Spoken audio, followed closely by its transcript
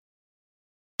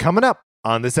Coming up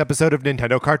on this episode of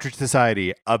Nintendo Cartridge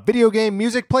Society, a video game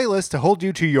music playlist to hold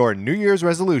you to your New Year's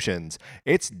resolutions.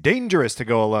 It's dangerous to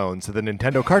go alone, so the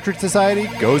Nintendo Cartridge Society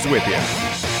goes with you.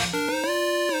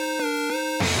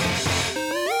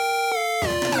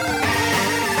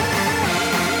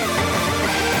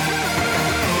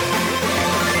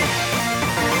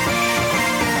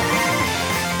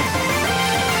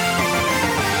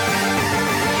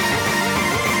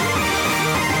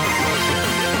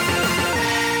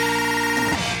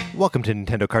 Welcome to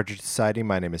Nintendo Cartridge Society.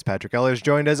 My name is Patrick Ellers,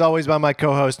 joined as always by my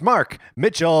co-host Mark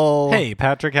Mitchell. Hey,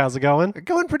 Patrick, how's it going?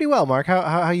 Going pretty well, Mark.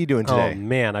 How you doing today? Oh,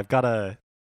 man, I've got a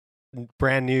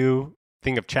brand new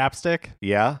thing of chapstick.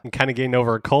 Yeah? I'm kind of getting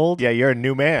over a cold. Yeah, you're a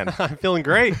new man. I'm feeling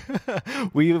great.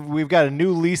 We've got a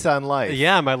new lease on life.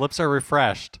 Yeah, my lips are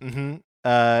refreshed.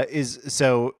 Mm-hmm.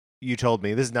 So you told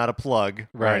me this is not a plug or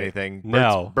Right. anything.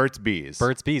 No. Burt's Bees.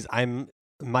 Burt's Bees.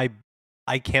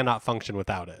 I cannot function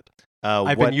without it.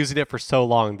 I've what- been using it for so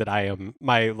long that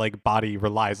my body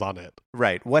relies on it.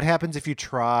 Right. What happens if you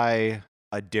try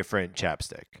a different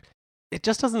chapstick? It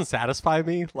just doesn't satisfy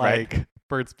me like Right.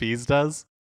 Burt's Bees does.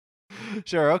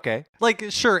 Sure. Okay. Like,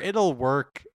 sure, it'll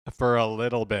work for a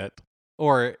little bit.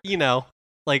 Or,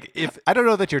 like if I don't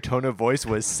know that your tone of voice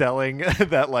was selling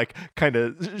that like kind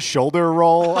of shoulder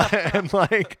roll and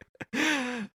like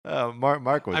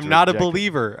Mark was. I'm not a rejecting.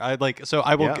 believer. I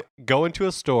will Yeah. go into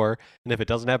a store, and if it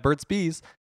doesn't have Burt's Bees,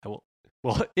 I will.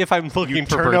 Well, if I'm looking You for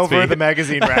turn Burt's over Bees, the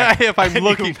magazine rack. if I'm and you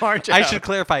looking, march I out. should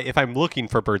clarify. If I'm looking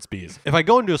for Burt's Bees, if I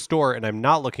go into a store and I'm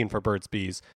not looking for Burt's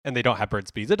Bees, and they don't have Burt's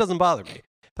Bees, it doesn't bother me.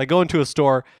 If I go into a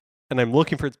store and I'm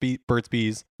looking for Burt's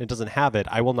Bees and it doesn't have it,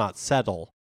 I will not settle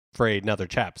for another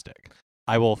chapstick.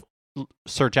 I will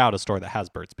search out a store that has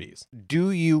Burt's Bees.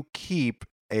 Do you keep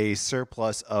a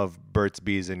surplus of Burt's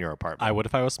Bees in your apartment? I would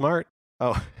if I was smart,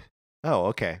 Oh,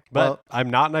 okay. but I'm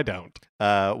not, and I don't.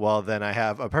 Well, then I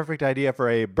have a perfect idea for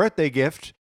a birthday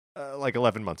gift, like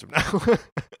 11 months from now.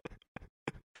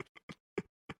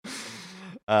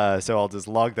 So I'll just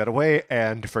log that away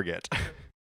and forget.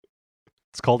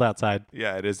 It's cold outside.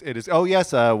 Yeah, it is. It is. Oh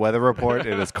yes, weather report.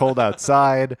 It is cold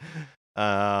outside.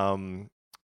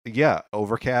 Yeah,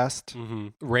 overcast.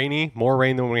 Rainy, more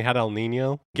rain than when we had El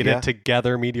Nino. Get Yeah. it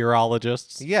together,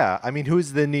 meteorologists. Yeah, I mean,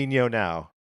 who's the Nino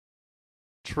now?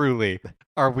 Truly,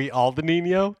 are we all the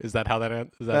Nino? Is that how that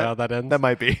ends? Is that how that ends? That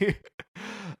might be.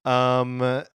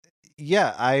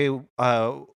 Yeah, I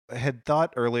had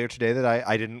thought earlier today that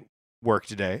I didn't work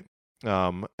today.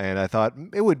 And I thought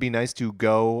it would be nice to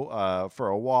go for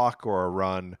a walk or a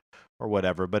run or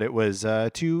whatever, but it was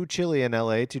too chilly in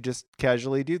LA to just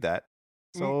casually do that.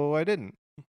 So I didn't.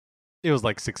 It was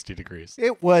like 60 degrees.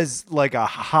 It was like a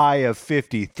high of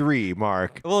 53,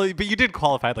 Mark. Well, but you did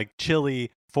qualify like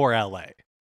chilly for LA.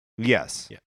 Yes.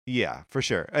 Yeah. Yeah, for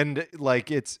sure. And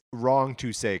like it's wrong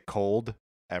to say cold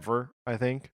ever, I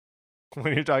think,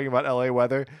 when you're talking about LA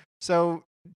weather. So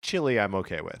chilly I'm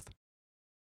okay with.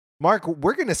 Mark,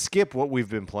 we're going to skip what we've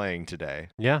been playing today.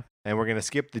 Yeah. And we're going to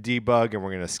skip the debug, and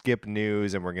we're going to skip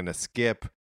news, and we're going to skip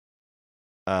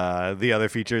the other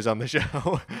features on the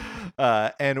show.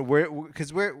 And we're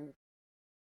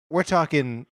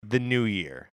talking the new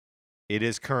year. It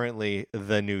is currently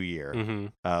the new year.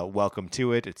 Mm-hmm. Welcome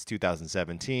to it. It's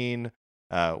 2017.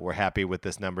 We're happy with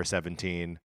this number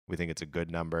 17. We think it's a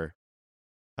good number.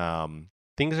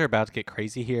 Things are about to get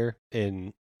crazy here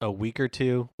in a week or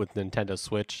two with Nintendo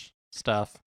Switch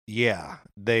stuff. Yeah,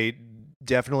 they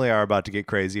definitely are about to get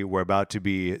crazy. We're about to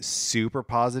be super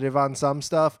positive on some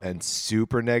stuff and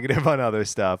super negative on other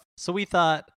stuff. So we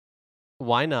thought,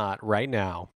 why not right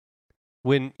now,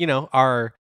 when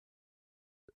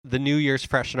the New Year's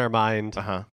fresh in our mind,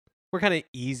 we're kind of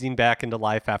easing back into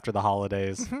life after the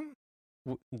holidays.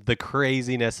 The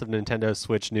craziness of Nintendo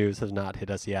Switch news has not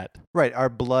hit us yet. Right, our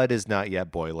blood is not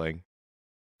yet boiling.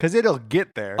 Because it'll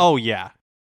get there. Oh, yeah.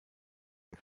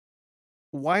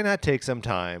 Why not take some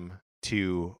time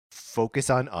to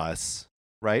focus on us,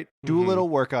 right? Do a Mhm. little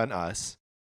work on us.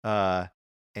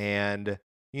 And,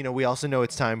 we also know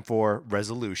it's time for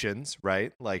resolutions,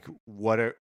 right? Like,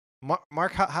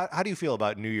 Mark, how do you feel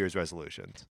about New Year's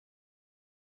resolutions?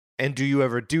 And do you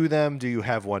ever do them? Do you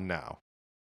have one now?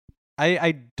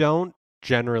 I don't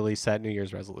generally set New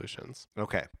Year's resolutions.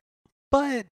 Okay.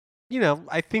 But,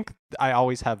 I think I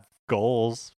always have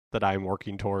goals that I'm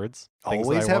working towards. things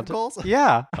that Always I have want to- goals?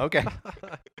 Yeah. Okay.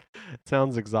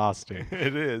 Sounds exhausting.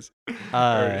 It is. Or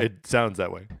Uh, it sounds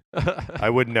that way. I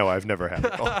wouldn't know. I've never had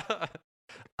a goal.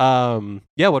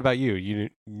 Yeah, what about you? You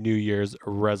New Year's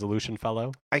resolution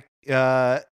fellow?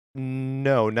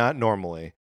 No, not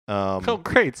normally. Oh,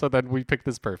 great. So then we picked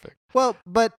this perfect. Well,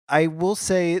 but I will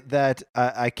say that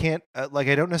I can't, I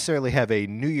don't necessarily have a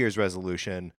New Year's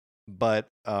resolution, but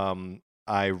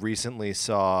I recently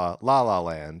saw La La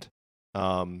Land,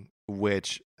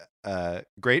 which,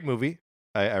 great movie.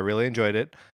 I really enjoyed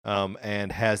it,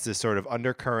 and has this sort of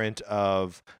undercurrent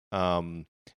of,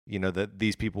 that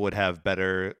these people would have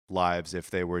better lives if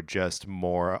they were just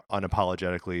more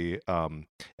unapologetically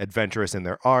adventurous in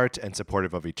their art and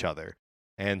supportive of each other.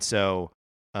 And so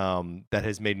that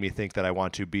has made me think that I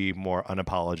want to be more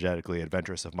unapologetically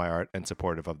adventurous of my art and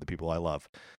supportive of the people I love.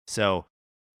 So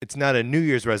it's not a New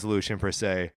Year's resolution per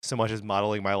se, so much as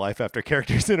modeling my life after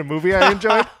characters in a movie I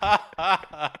enjoyed.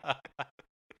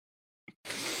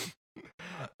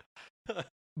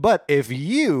 But if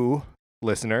you,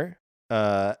 listener,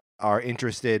 are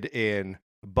interested in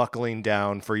buckling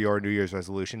down for your New Year's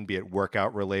resolution, be it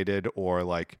workout related or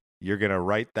like you're going to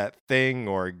write that thing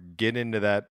or get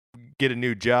a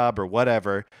new job or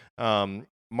whatever,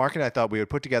 Mark and I thought we would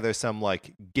put together some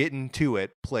like get into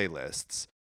it playlists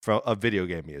of video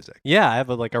game music. Yeah, I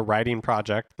have a writing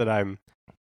project that I'm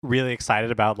really excited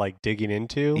about like digging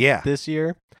into this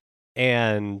year.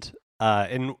 And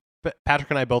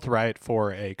Patrick and I both write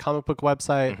for a comic book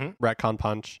website, Retcon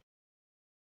Punch.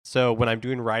 So when I'm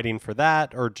doing writing for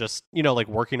that or just, like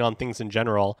working on things in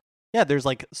general, there's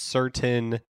like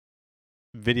certain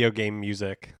video game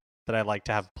music that I like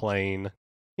to have playing,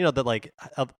 that like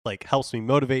helps me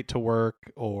motivate to work,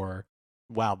 or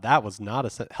wow, that was not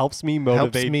a helps me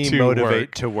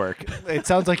motivate to work. It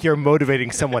sounds like you're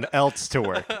motivating someone else to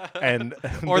work, and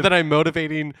or that I'm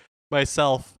motivating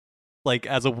myself like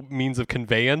as a means of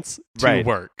conveyance to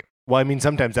work. Well, I mean,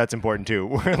 sometimes that's important too.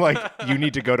 Where like you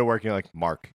need to go to work, and you're like,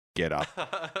 Mark, get up.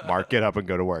 Mark, get up and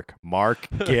go to work. Mark,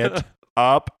 get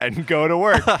up and go to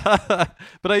work.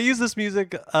 But I use this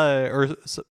music,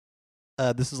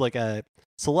 this is like a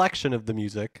selection of the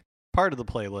music, part of the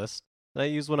playlist that I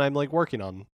use when I'm like working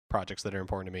on projects that are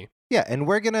important to me. Yeah, and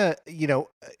we're gonna,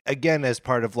 again, as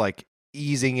part of like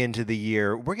easing into the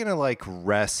year, we're gonna like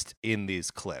rest in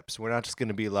these clips. We're not just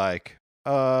gonna be like,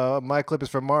 my clip is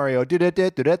from Mario, and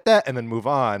then move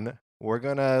on. We're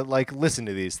gonna like listen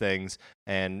to these things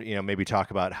and maybe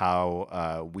talk about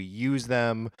how we use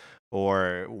them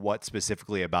or what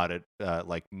specifically about it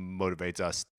like motivates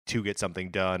us to get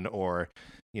something done, or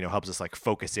helps us like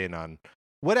focus in on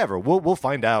whatever. We'll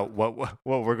find out what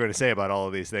we're going to say about all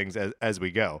of these things as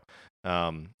we go.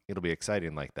 It'll be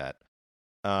exciting like that.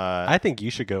 I think you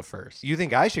should go first. You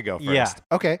think I should go first? Yeah.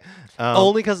 Okay.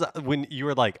 Only because when you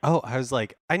were like, I was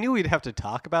like, I knew we'd have to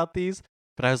talk about these,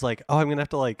 but I was like, I'm going to have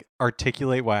to like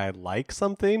articulate why I like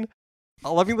something.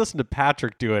 Let me listen to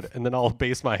Patrick do it, and then I'll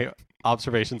base my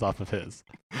observations off of his.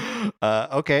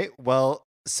 Okay. Well,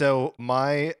 so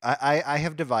I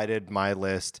have divided my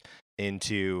list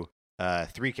into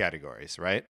 3 categories,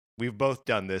 right? We've both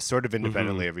done this sort of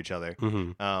independently of each other.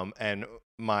 And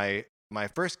my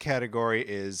first category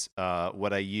is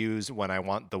what I use when I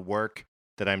want the work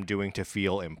that I'm doing to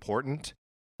feel important.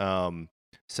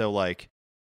 So like,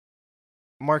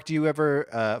 Mark, do you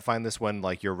ever find this when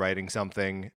like you're writing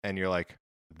something and you're like,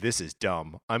 this is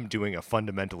dumb. I'm doing a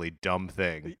fundamentally dumb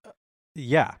thing.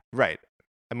 Yeah. Right.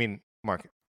 I mean, Mark,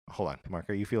 hold on. Mark,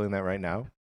 are you feeling that right now?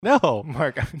 No.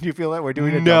 Mark, do you feel that we're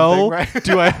doing a dumb thing, right?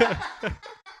 Do I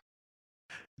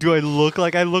do I look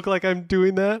like I'm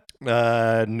doing that?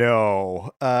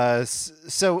 No.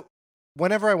 So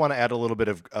whenever I want to add a little bit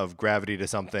of gravity to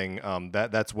something,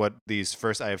 that's what these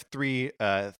first. I have three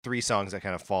songs that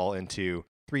kind of fall into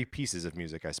 3 pieces of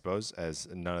music, I suppose, as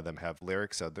none of them have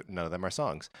lyrics, so none of them are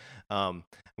songs. I'm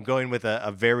going with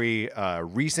a very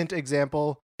recent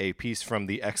example, a piece from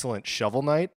the excellent Shovel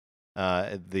Knight,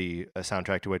 the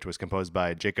soundtrack to which was composed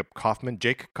by Jake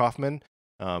Kaufman,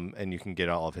 and you can get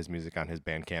all of his music on his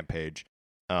Bandcamp page.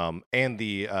 And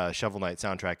the Shovel Knight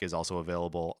soundtrack is also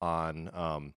available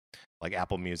on like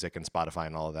Apple Music and Spotify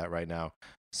and all of that right now.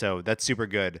 So that's super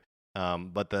good.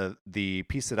 But the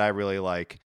piece that I really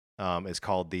like is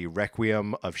called the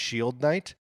Requiem of Shield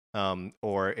Knight,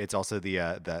 or it's also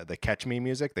the Catch Me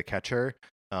music, the Catcher.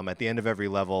 At the end of every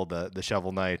level, the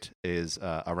Shovel Knight is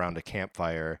around a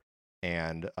campfire,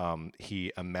 and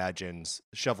he imagines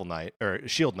Shovel Knight or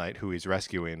Shield Knight, who he's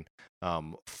rescuing,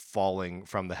 falling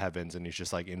from the heavens, and he's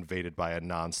just like invaded by a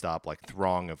nonstop like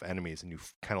throng of enemies, and you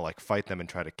kind of like fight them and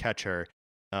try to catch her.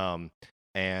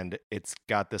 And it's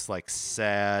got this like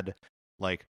sad,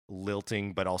 like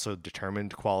lilting but also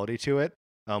determined quality to it.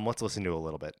 Let's listen to a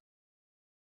little bit.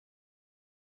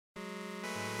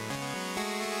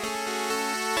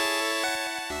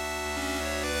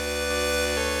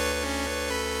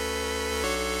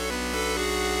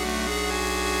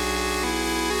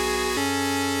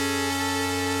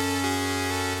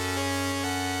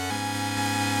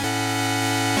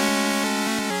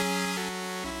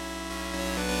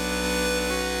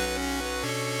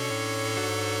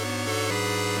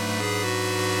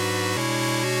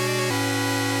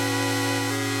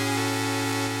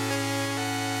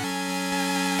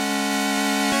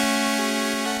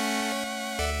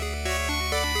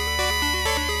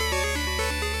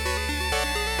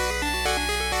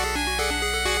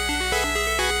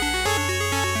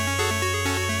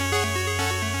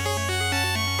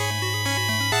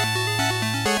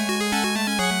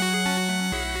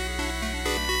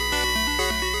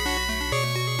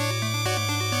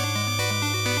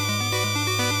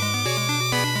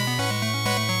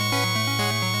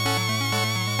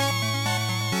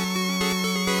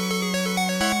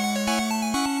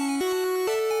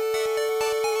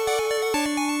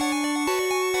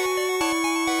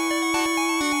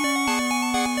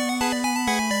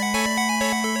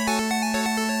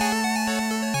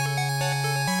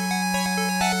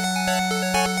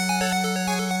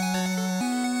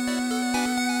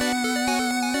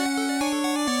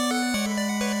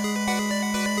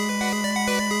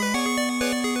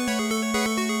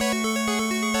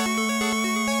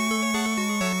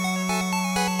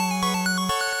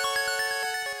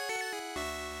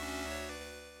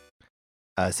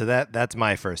 So that's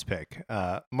my first pick.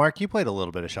 Mark, you played a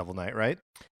little bit of Shovel Knight, right?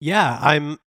 Yeah,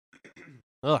 I'm.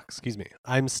 Oh, excuse me.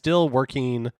 I'm still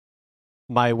working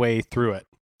my way through it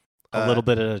a little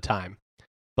bit at a time,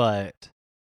 but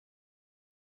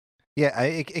yeah,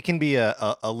 it can be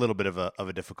a little bit of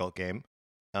a difficult game.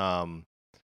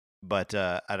 But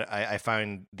I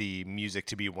find the music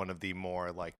to be one of the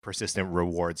more like persistent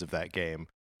rewards of that game,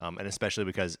 and especially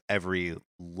because every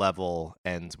level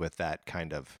ends with that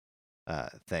kind of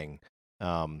thing,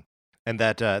 and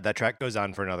that track goes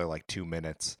on for another like 2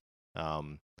 minutes.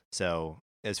 So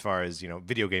as far as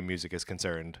video game music is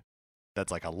concerned,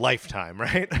 that's like a lifetime,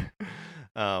 right?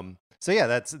 So yeah,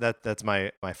 that's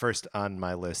my first on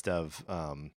my list of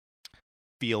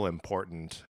feel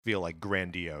important, feel like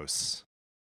grandiose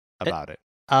about it.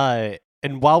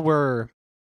 And while we're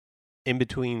in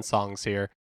between songs here,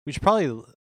 we should probably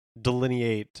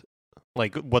delineate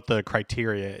like what the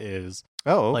criteria is.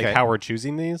 Oh, okay. Like how we're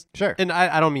choosing these. Sure. And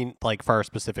I don't mean like for our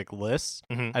specific lists.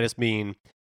 Mhm. I just mean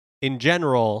in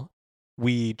general,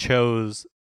 we chose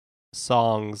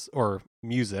songs or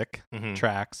music Mhm.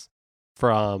 tracks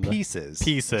from Pieces.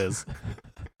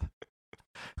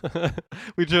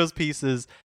 We chose pieces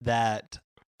that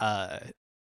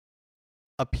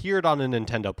appeared on a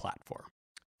Nintendo platform.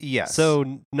 Yes.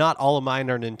 So not all of mine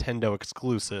are Nintendo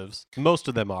exclusives. Most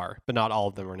of them are, but not all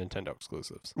of them are Nintendo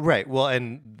exclusives. Right. Well,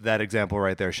 and that example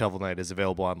right there, Shovel Knight, is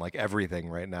available on like everything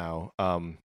right now.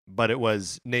 But it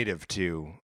was native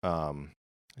to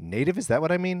native. Is that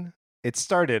what I mean? It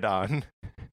started on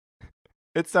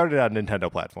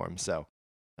Nintendo platforms, so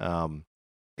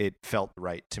it felt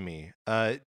right to me.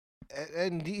 And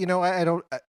I don't.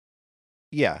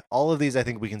 Yeah, all of these I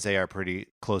think we can say are pretty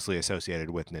closely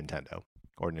associated with Nintendo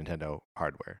or Nintendo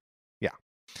hardware. Yeah.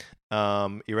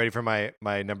 You ready for my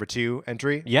number 2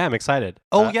 entry? Yeah, I'm excited.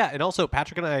 Oh yeah, and also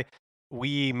Patrick and I,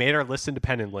 we made our list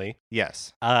independently.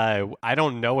 Yes. I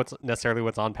don't know what's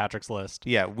on Patrick's list.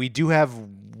 Yeah, we do have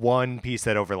one piece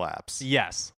that overlaps.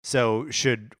 Yes. So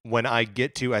when I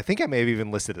get to, I think I may have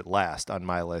even listed it last on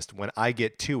my list. When I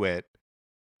get to it,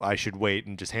 I should wait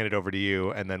and just hand it over to you,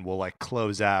 and then we'll like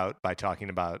close out by talking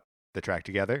about the track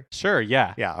together. Sure.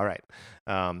 Yeah. Yeah. All right.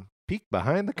 Peek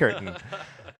behind the curtain.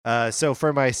 So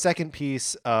for my second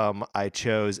piece, I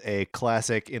chose a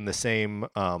classic in the same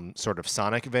sort of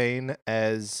Sonic vein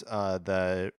as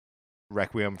the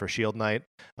Requiem for Shield Knight.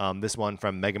 This one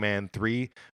from Mega Man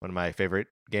 3, one of my favorite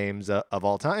games of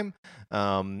all time,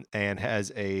 and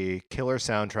has a killer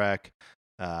soundtrack.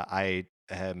 I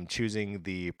am choosing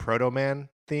the Proto Man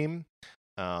theme,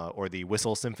 or the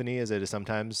Whistle Symphony, as it is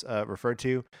sometimes referred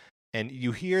to. And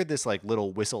you hear this like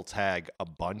little whistle tag a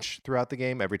bunch throughout the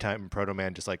game every time Proto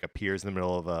Man just like appears in the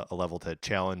middle of a level to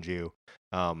challenge you.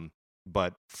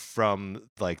 But from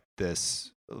like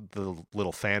the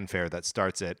little fanfare that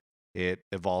starts it, it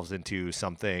evolves into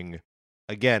something,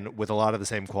 again, with a lot of the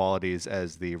same qualities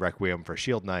as the Requiem for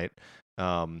Shield Knight,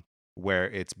 where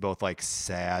it's both like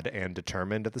sad and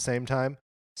determined at the same time.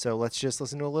 So let's just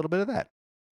listen to a little bit of that.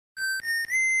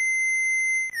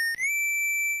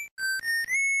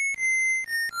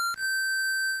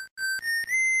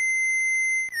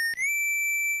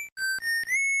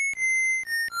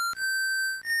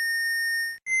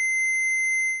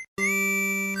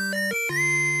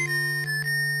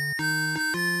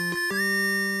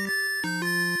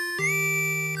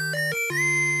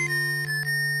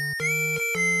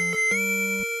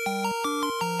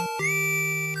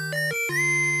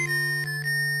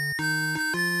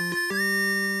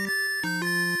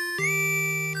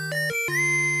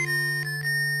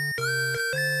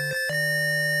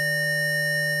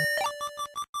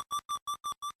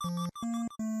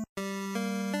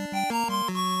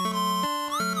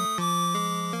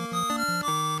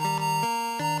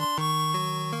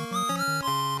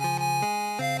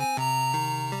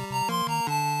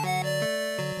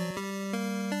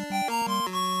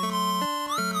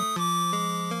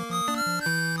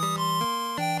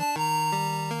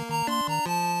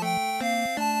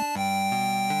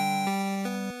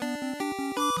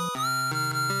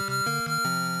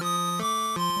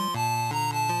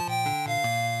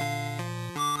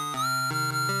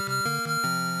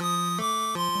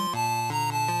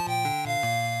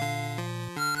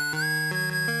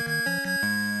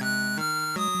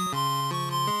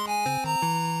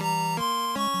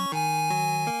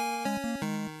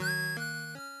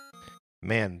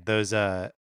 Man, those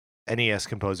NES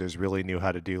composers really knew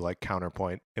how to do like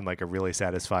counterpoint in like a really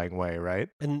satisfying way, right?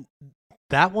 And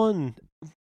that one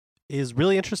is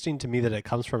really interesting to me that it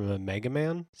comes from a Mega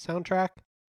Man soundtrack,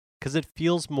 because it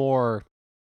feels more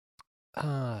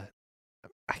I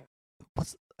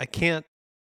can't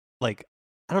like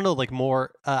I don't know, like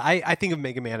more. I think of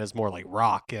Mega Man as more like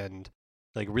rock and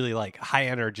like really like high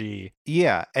energy.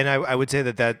 Yeah, and I would say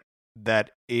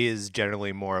that is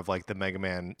generally more of like the Mega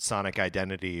Man Sonic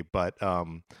identity, but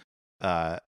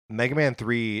uh Mega Man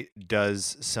 3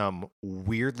 does some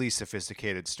weirdly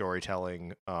sophisticated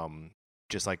storytelling,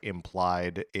 just like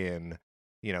implied in,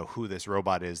 who this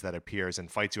robot is that appears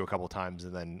and fights you a couple times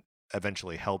and then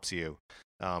eventually helps you.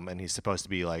 And he's supposed to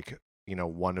be like,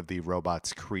 one of the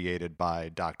robots created by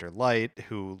Dr. Light,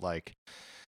 who like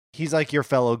he's like your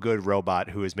fellow good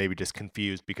robot who is maybe just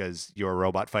confused because you're a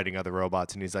robot fighting other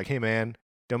robots, and he's like, hey man,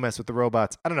 don't mess with the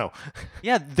robots. I don't know.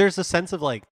 Yeah, there's a sense of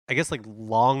like, I guess like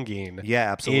longing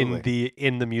Yeah, absolutely.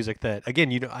 in the music that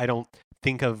again, I don't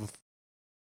think of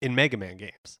in Mega Man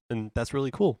games, and that's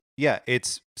really cool. Yeah,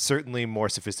 it's certainly more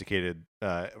sophisticated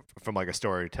from like a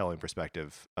storytelling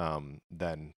perspective,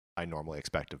 than I normally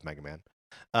expect of Mega Man.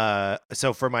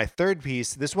 So for my third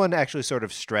piece, this one actually sort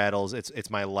of straddles. It's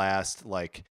my last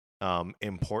like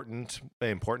important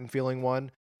feeling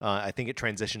one. I think it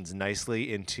transitions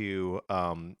nicely into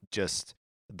just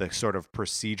the sort of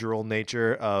procedural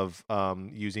nature of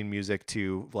using music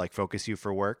to like focus you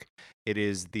for work. It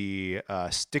is the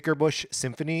Stickerbush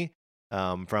Symphony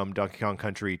from Donkey Kong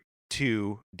Country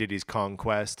 2, Diddy's Kong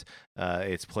Quest.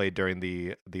 It's played during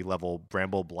the level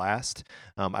Bramble Blast.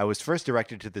 I was first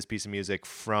directed to this piece of music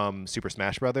from Super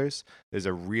Smash Brothers. There's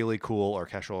a really cool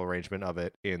orchestral arrangement of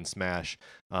it in Smash.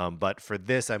 But for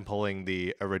this, I'm pulling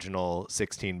the original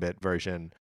 16-bit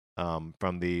version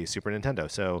from the Super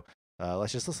Nintendo. So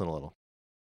let's just listen a little.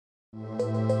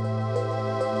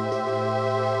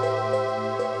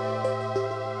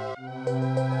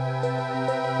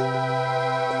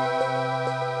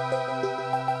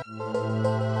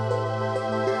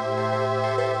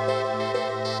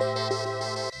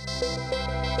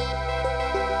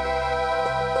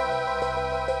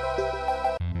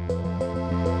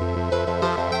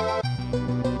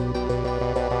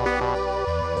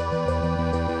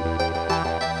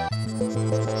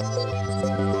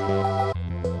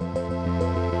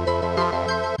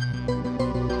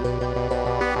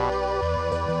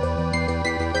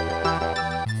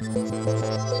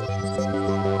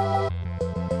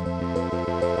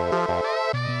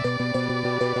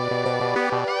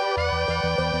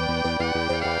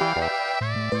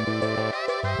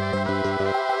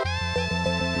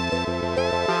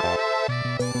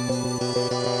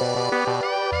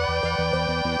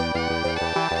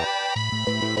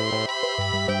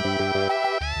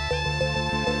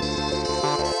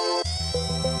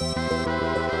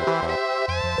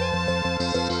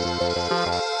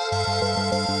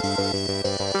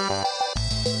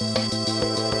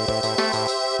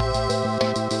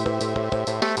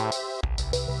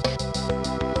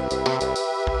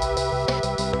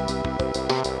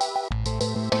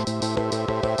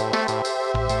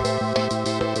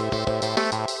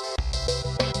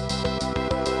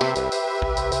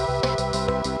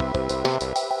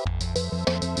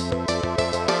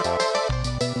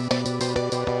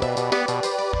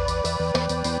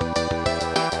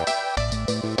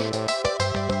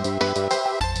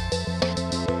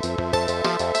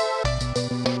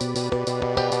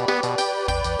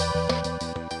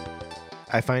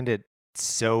 I find it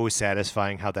so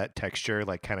satisfying how that texture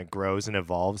like kind of grows and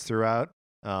evolves throughout.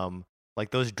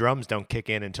 Like those drums don't kick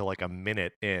in until like a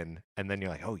minute in, and then you're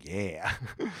like, oh yeah.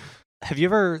 Have you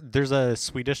ever? There's a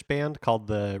Swedish band called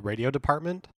the Radio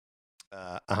Department.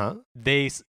 Uh-huh.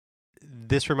 This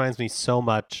reminds me so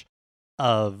much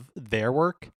of their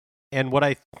work, and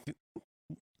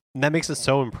that makes it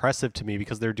so impressive to me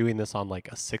because they're doing this on like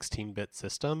a 16-bit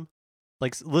system.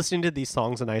 Like listening to these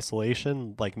songs in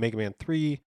isolation, like Mega Man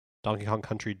 3, Donkey Kong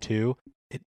Country 2,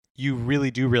 you really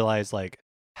do realize like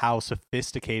how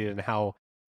sophisticated and how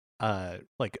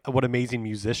like what amazing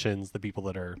musicians the people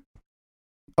that are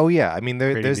Oh yeah, I mean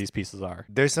creating these pieces are.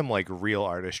 there's some like real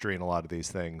artistry in a lot of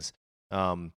these things.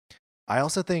 I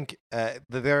also think that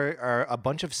there are a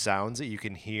bunch of sounds that you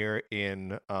can hear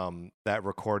in that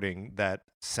recording that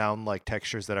sound like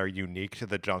textures that are unique to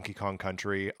the Donkey Kong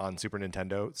Country on Super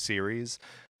Nintendo series.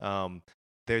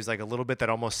 There's like a little bit that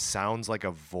almost sounds like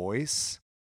a voice.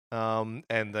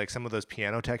 And like some of those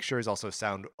piano textures also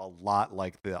sound a lot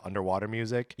like the underwater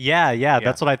music. Yeah,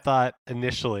 that's what I thought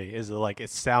initially. Is like it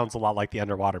sounds a lot like the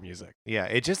underwater music. Yeah,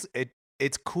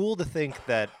 it's cool to think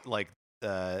that like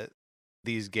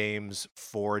these games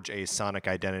forge a sonic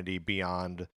identity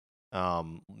beyond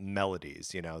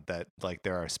melodies. That like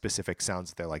there are specific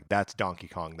sounds that they're like that's Donkey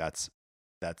Kong. That's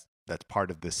part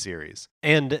of this series.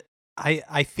 And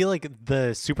I feel like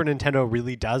the Super Nintendo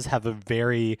really does have a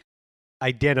very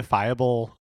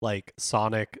identifiable like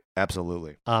Sonic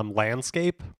Absolutely.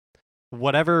 landscape,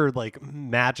 whatever like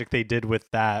magic they did with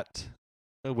that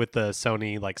with the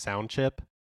Sony like sound chip,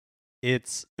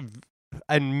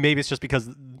 and maybe it's just because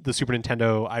the Super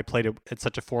Nintendo, I played it at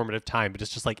such a formative time, but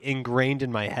it's just like ingrained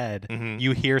in my head. Mhm.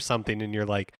 You hear something and you're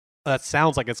like, that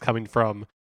sounds like it's coming from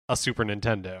a Super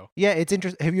Nintendo. Yeah, it's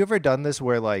interesting. Have you ever done this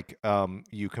where like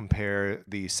you compare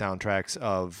the soundtracks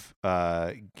of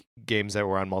games that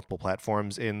were on multiple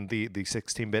platforms in the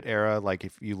 16-bit era? Like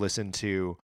if you listen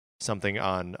to something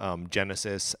on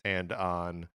Genesis and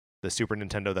on the Super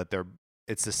Nintendo, that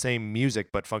it's the same music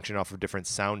but function off of different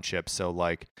sound chips. So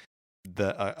like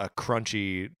a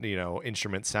crunchy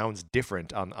instrument sounds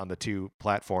different on the two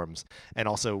platforms, and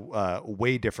also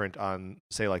way different on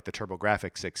say like the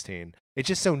TurboGrafx 16. It's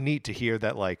just so neat to hear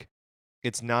that like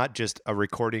it's not just a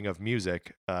recording of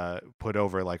music put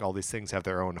over, like all these things have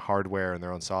their own hardware and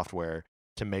their own software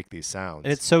to make these sounds.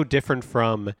 And it's so different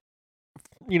from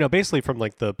basically from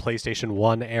like the PlayStation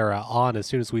 1 era on, as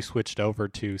soon as we switched over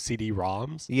to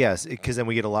CD-ROMs. Yes, because then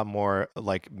we get a lot more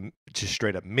like just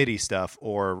straight up MIDI stuff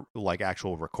or like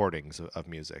actual recordings of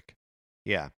music.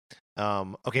 Yeah.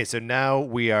 Okay, so now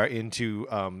we are into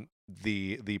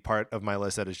the part of my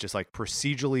list that is just like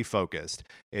procedurally focused.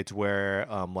 It's where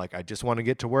like I just want to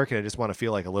get to work and I just want to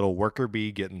feel like a little worker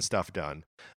bee getting stuff done.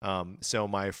 So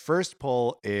my first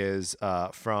pull is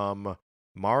from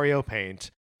Mario Paint.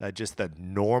 Just the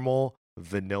normal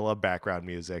vanilla background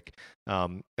music.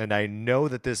 And I know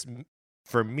that this,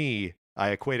 for me,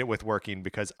 I equate it with working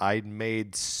because I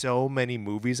made so many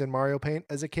movies in Mario Paint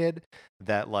as a kid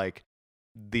that like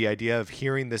the idea of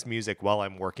hearing this music while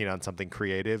I'm working on something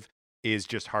creative is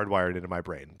just hardwired into my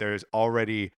brain. There's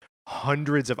already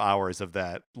hundreds of hours of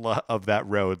that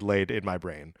road laid in my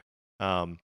brain.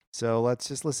 So let's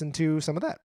just listen to some of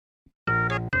that.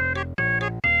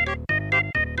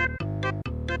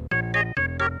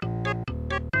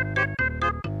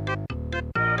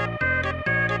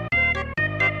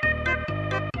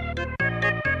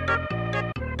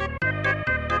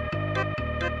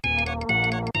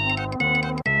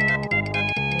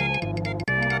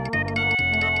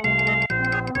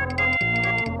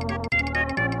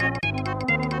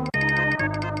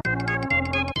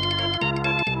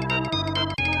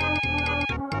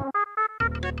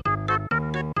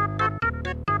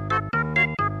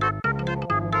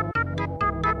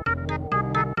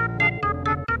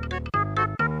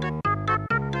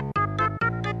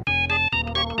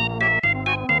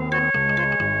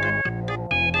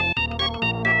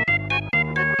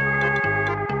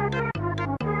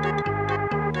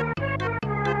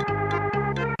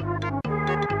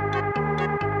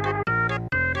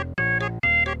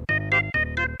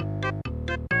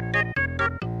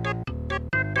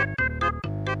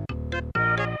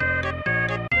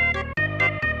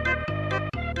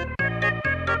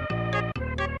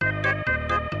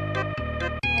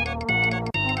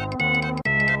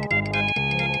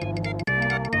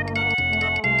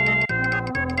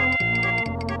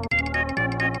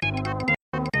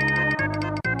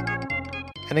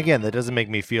 And again, that doesn't make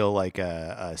me feel like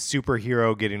a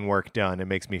superhero getting work done. It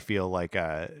makes me feel like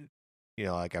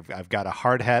like I've got a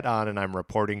hard hat on and I'm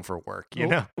reporting for work. You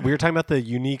know, we were talking about the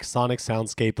unique sonic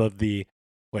soundscape of the.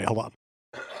 Wait, hold on.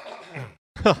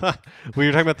 We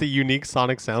were talking about the unique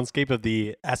sonic soundscape of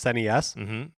the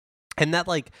SNES, and that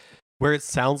like where it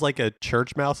sounds like a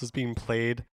church mouse is being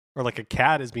played. Or like a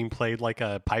cat is being played like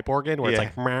a pipe organ where it's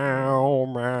like meow,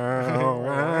 meow,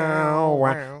 meow,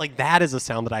 meow. Like that is a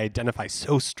sound that I identify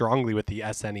so strongly with the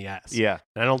SNES. Yeah.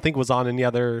 And I don't think was on any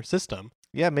other system.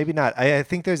 Yeah, maybe not. I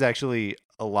think there's actually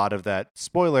a lot of that.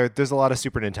 Spoiler, there's a lot of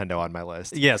Super Nintendo on my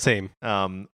list. Yeah, same.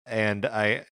 And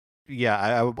I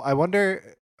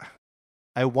wonder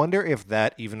if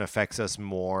that even affects us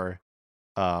more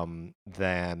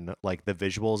than like the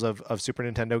visuals of Super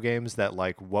Nintendo games, that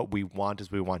like what we want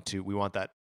is we want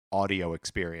that audio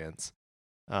experience.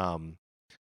 Yeah,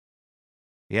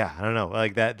 I don't know.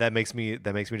 Like that makes me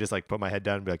just like put my head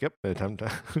down and be like, yep, time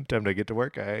to get to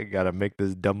work. I gotta make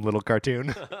this dumb little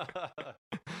cartoon.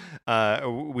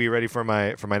 We ready for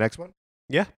my next one?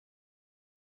 Yeah.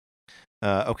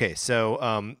 Okay,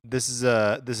 so this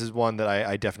is one that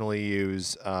I definitely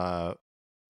use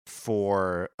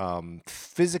for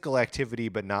physical activity,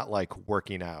 but not like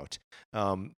working out.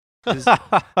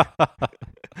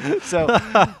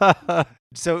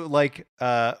 So like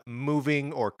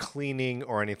moving or cleaning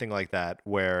or anything like that,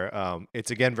 where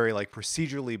it's again very like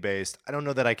procedurally based. I don't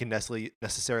know that I can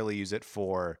necessarily use it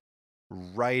for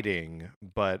writing,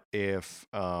 but if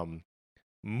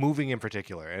moving in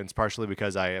particular, and it's partially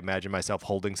because I imagine myself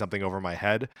holding something over my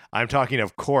head. I'm talking,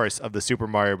 of course, of the Super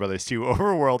Mario Brothers 2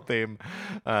 overworld theme.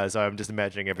 So I'm just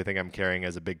imagining everything I'm carrying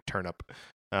as a big turnip.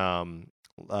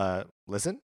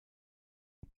 Listen.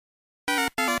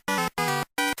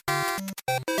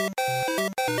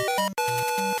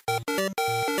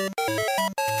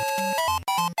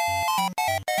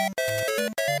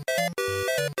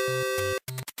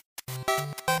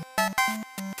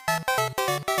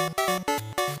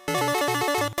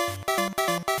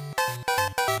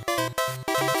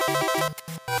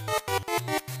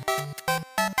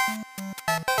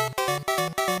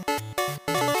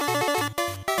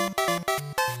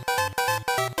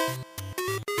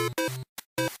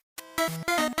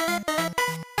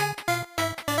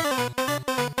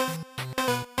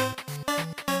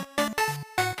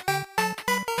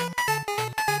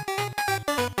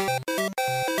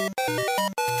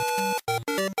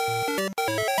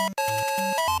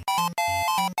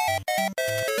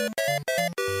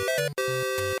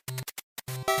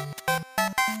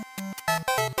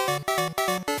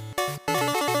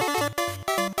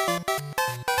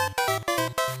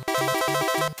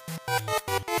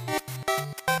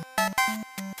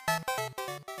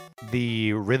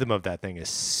 The rhythm of that thing is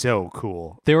so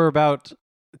cool. There were about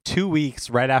 2 weeks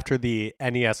right after the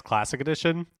NES Classic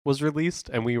Edition was released,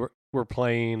 and we were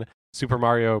playing Super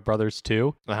Mario Brothers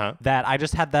 2. That I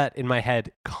just had that in my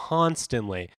head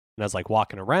constantly. And I was like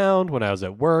walking around, when I was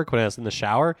at work, when I was in the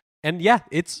shower. And yeah,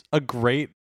 it's a great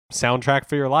soundtrack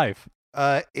for your life.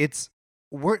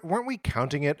 Weren't we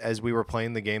counting it as we were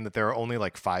playing the game that there are only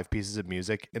like 5 pieces of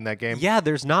music in that game? Yeah,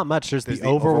 there's not much. There's the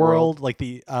overworld, like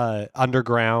the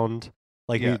underground,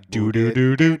 like do do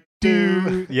do do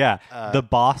do. Yeah, the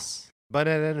boss. And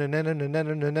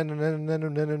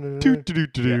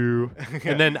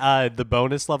then the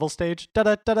bonus level stage. Da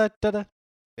da da da da.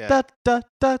 Da da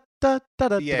da da da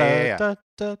da.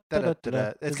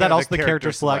 Is that also the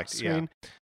character select screen?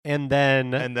 And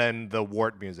then the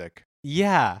wart music.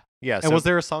 Yeah. Yeah. And was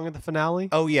there a song at the finale?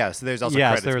 Oh yeah. So there's also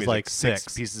credits there was music, like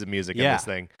 6 pieces of music in this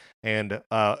thing, and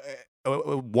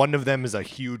one of them is a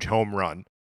huge home run.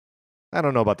 I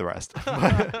don't know about the rest,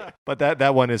 but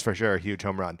that one is for sure a huge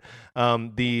home run.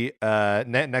 The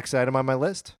next item on my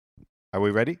list. Are we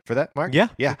ready for that, Mark? Yeah.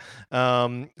 Yeah.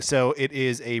 So it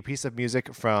is a piece of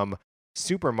music from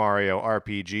Super Mario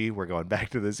RPG. We're going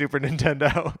back to the Super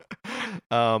Nintendo.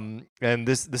 And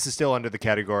this is still under the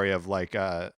category of like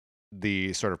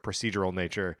the sort of procedural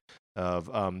nature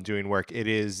of doing work. It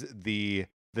is the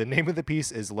name of the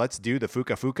piece is Let's Do the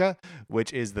Fuka Fuka,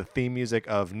 which is the theme music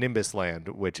of Nimbus Land,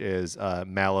 which is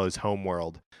Mallow's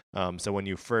homeworld. So when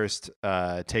you first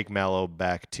take Mallow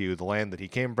back to the land that he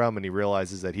came from, and he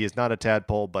realizes that he is not a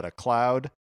tadpole but a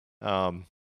cloud,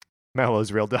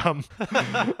 Mallow's real dumb.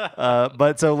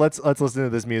 But so let's listen to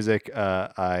this music.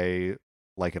 I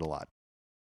like it a lot.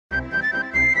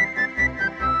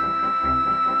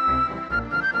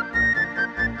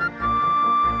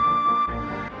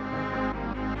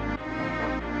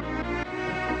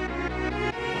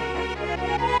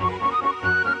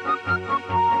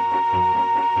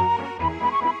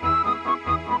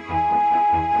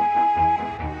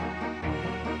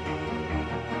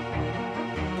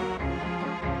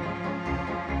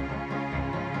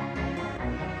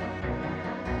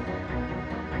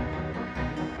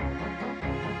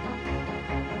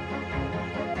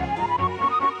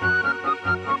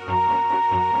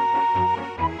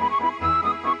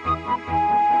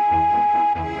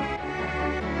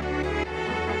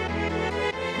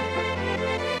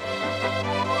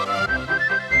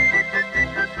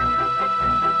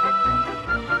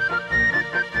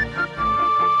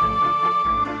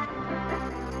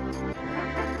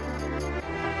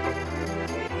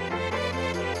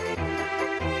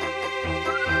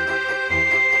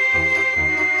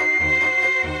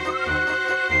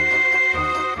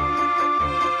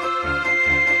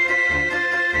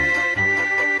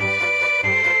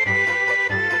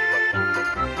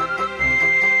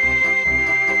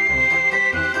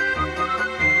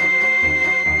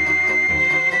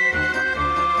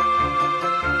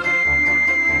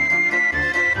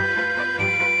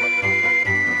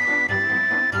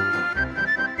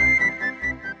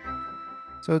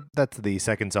 So that's the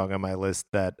second song on my list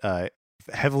that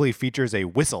heavily features a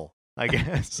whistle, I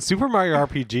guess. Super Mario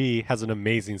RPG has an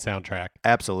amazing soundtrack.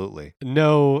 Absolutely.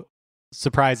 No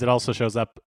surprise, it also shows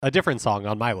up a different song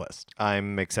on my list.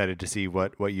 I'm excited to see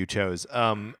what you chose.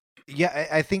 Yeah,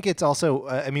 I think it's also,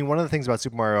 I mean, one of the things about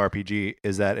Super Mario RPG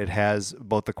is that it has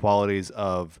both the qualities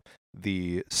of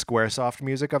the Squaresoft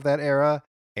music of that era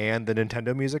and the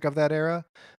Nintendo music of that era.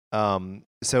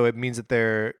 So it means that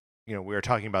we were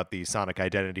talking about the sonic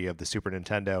identity of the Super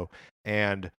Nintendo,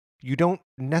 and you don't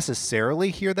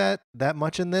necessarily hear that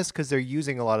much in this because they're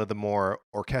using a lot of the more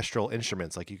orchestral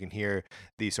instruments. Like you can hear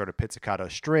the sort of pizzicato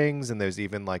strings, and there's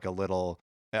even like a little,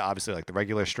 obviously like the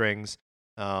regular strings,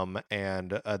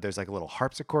 and there's like a little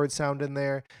harpsichord sound in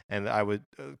there. And I would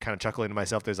kind of chuckling to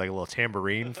myself, there's like a little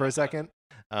tambourine for a second.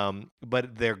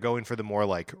 But they're going for the more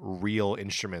like real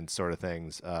instruments sort of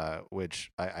things,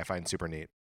 which I find super neat.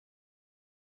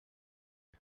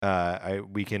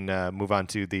 We can move on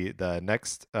to the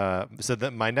next.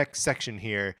 My next section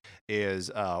here is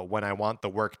when I want the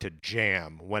work to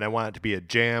jam, when I want it to be a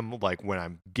jam, like when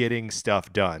I'm getting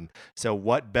stuff done. So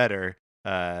what better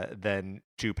than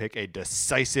to pick a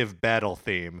decisive battle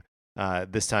theme?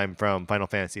 This time from Final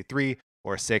Fantasy 3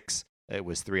 or 6. It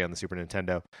was 3 on the Super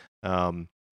Nintendo.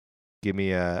 Give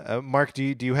me a Mark.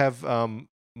 Do you have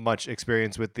much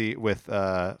experience with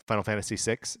Final Fantasy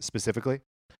 6 specifically?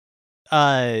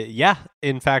 Yeah.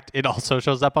 In fact, it also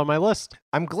shows up on my list.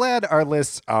 I'm glad our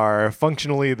lists are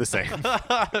functionally the same,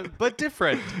 but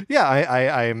different. Yeah,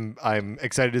 I'm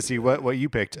excited to see what you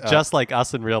picked. Just like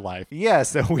us in real life.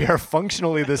 Yes, we are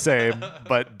functionally the same,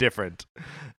 but different.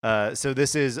 So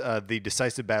this is the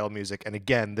decisive battle music, and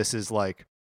again, this is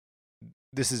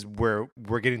where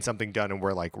we're getting something done, and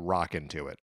we're like rocking to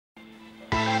it.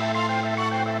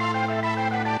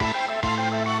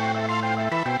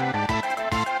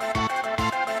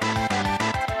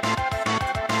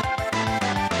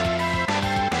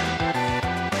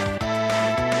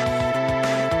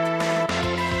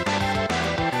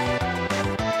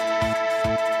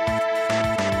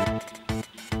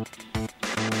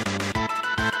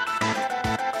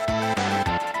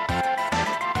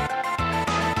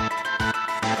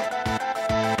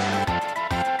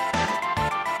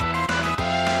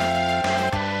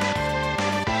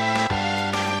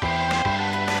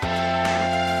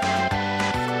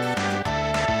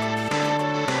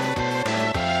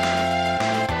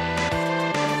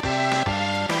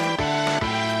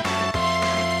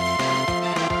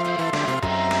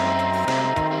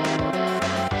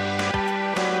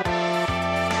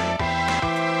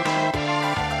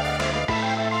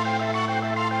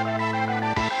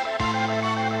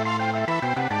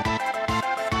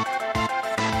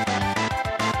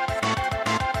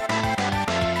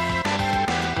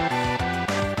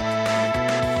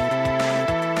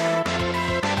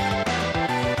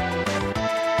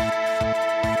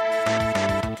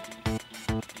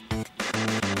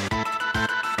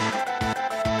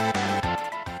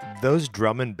 Those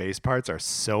drum and bass parts are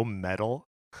so metal.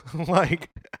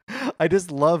 Like, I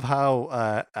just love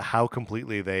how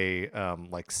completely they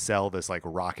like sell this like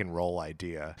rock and roll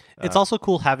idea. It's also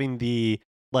cool having the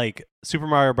like Super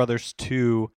Mario Brothers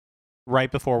 2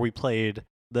 right before we played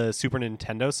the Super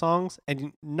Nintendo songs,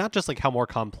 and not just like how more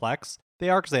complex they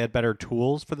are because they had better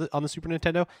tools on the Super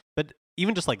Nintendo, but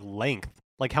even just like length,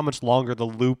 like how much longer the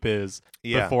loop is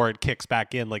before it kicks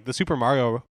back in. Like the Super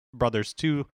Mario Brothers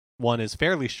 2 one is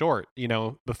fairly short,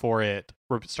 before it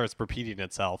starts repeating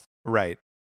itself. Right.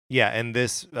 Yeah, and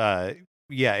this,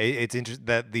 it's interesting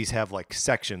that these have like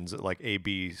sections, like A,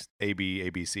 B,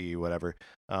 C, whatever,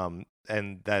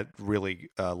 and that really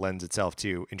lends itself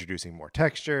to introducing more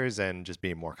textures and just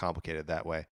being more complicated that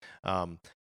way.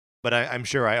 But I'm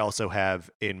sure I also have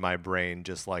in my brain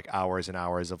just like hours and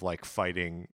hours of like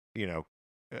fighting,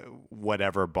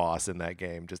 whatever boss in that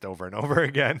game just over and over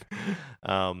again.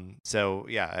 So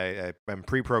yeah, I'm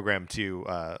pre-programmed to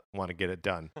want to get it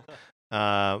done.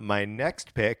 My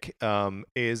next pick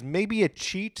is maybe a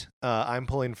cheat. I'm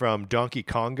pulling from Donkey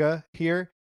Konga here.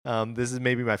 This is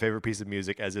maybe my favorite piece of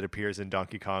music as it appears in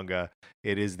Donkey Konga.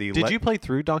 It is the. Did you play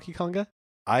through Donkey Konga?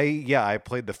 I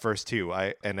played the first two.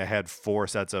 I had 4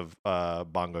 sets of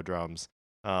bongo drums.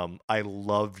 I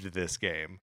loved this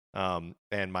game.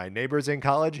 And my neighbors in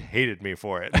college hated me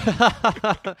for it.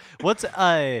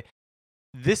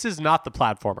 This is not the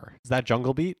platformer. Is that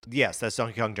Jungle Beat? Yes, that's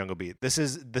Donkey Kong Jungle Beat. This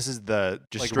is the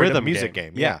just like straight rhythm up music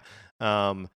game. Yeah.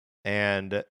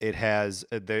 And it has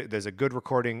there's a good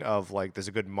recording of like there's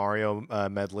a good Mario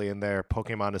medley in there.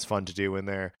 Pokemon is fun to do in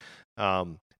there.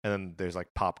 And then there's like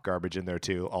pop garbage in there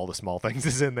too. All the small things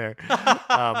is in there.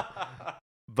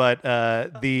 But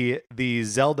the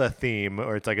Zelda theme,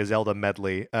 or it's like a Zelda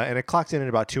medley, and it clocks in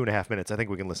about 2.5 minutes. I think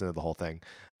we can listen to the whole thing.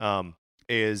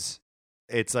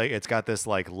 It's like it's got this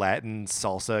like Latin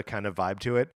salsa kind of vibe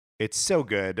to it. It's so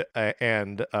good,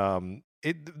 and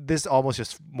this almost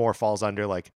just more falls under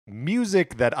like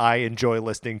music that I enjoy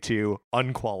listening to,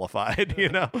 unqualified,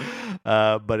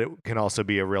 but it can also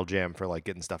be a real jam for like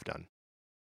getting stuff done.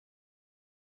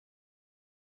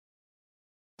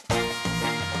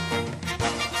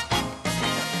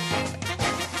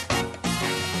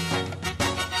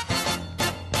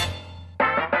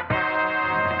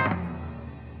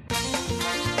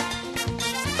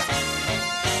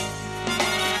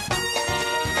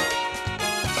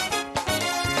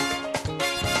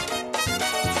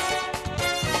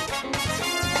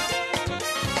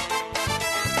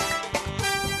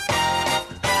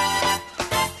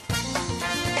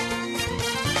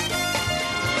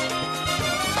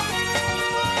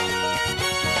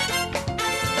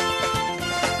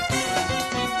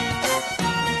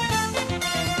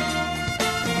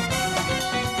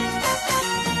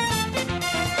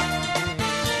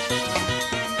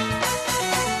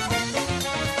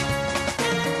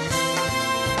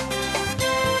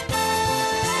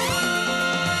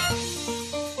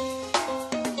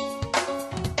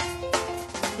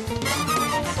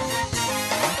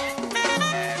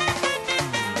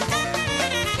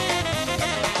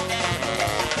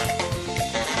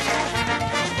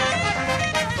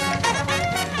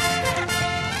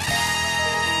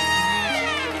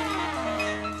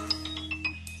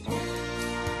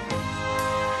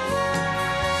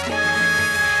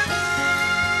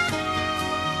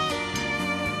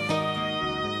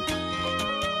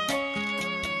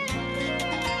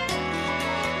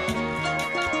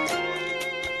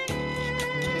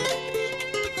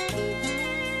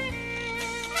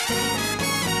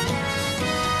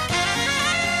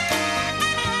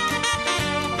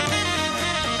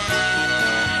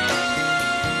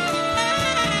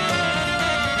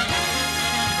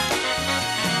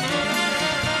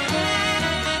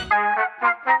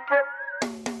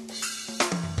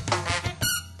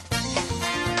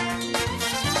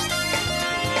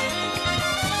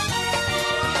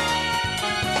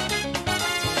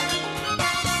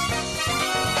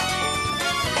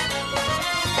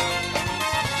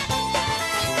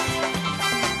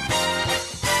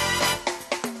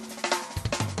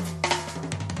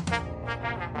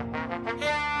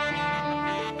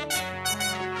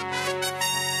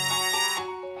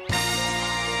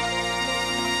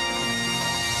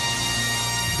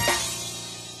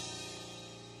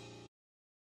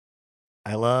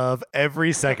 love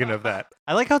every second of that.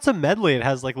 I like how it's a medley. It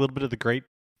has like a little bit of the Great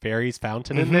Fairies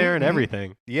fountain in Mhm, there and mhm.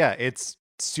 everything. Yeah, it's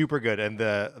super good, and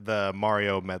the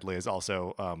Mario medley is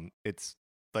also it's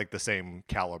like the same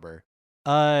caliber.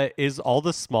 Is all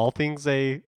the small things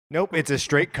a Nope, it's a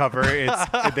straight cover.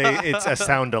 It's a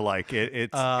sound alike.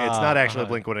 It's not actually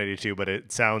Blink 182, but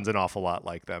it sounds an awful lot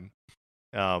like them.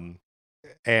 And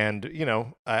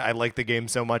I like the game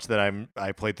so much that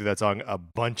I played through that song a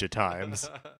bunch of times.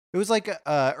 It was like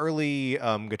early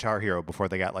Guitar Hero before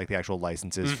they got like the actual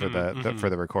licenses for for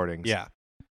the recordings. Yeah.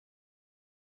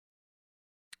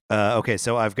 Okay,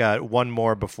 so I've got one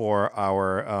more before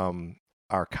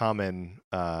our common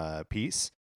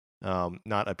piece.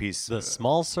 Not a piece. The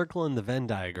small circle in the Venn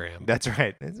diagram. That's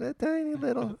right. It's a tiny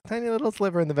little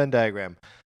sliver in the Venn diagram.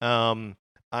 I'm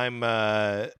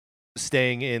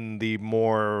staying in the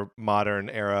more modern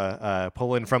era,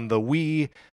 pulling from the Wii,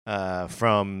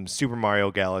 from Super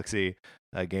Mario Galaxy,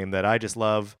 a game that I just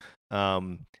love.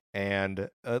 And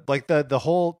like the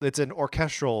whole, it's an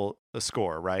orchestral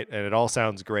score, right? And it all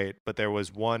sounds great. But there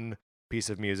was one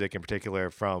piece of music in particular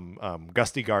from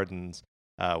Gusty Gardens,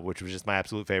 which was just my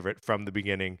absolute favorite from the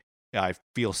beginning. I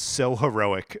feel so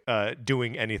heroic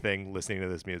doing anything listening to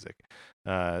this music.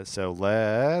 So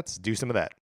let's do some of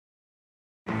that.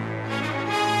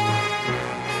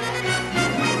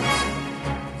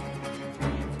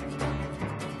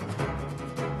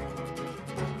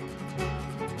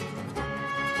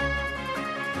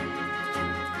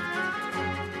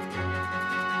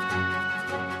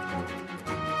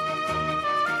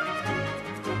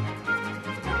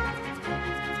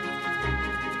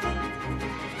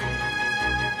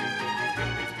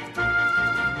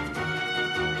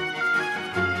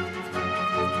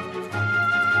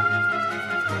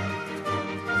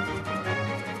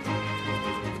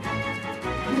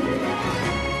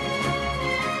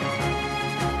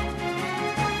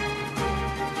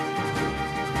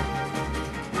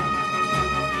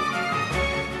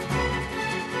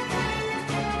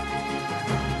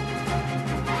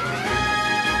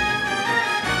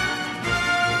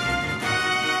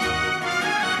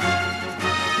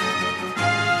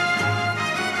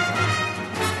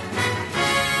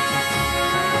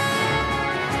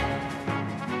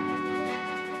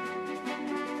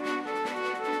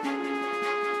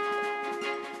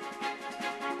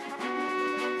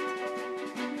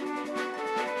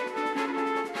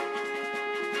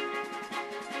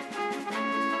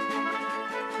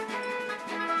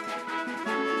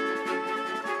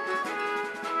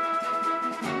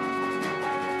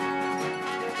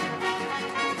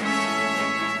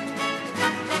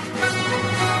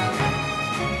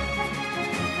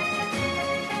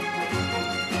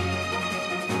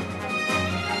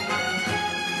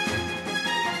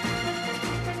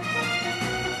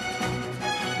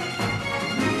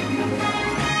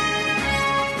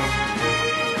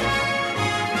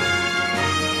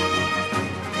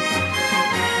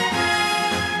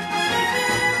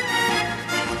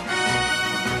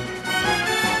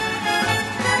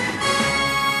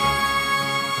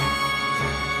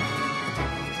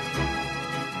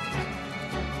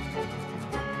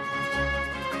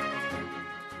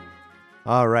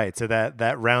 All right, so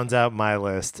that rounds out my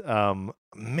list.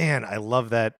 Man, I love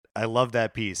that. I love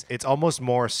that piece. It's almost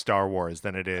more Star Wars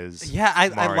than it is. Yeah, I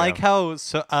Mario. like how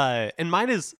and mine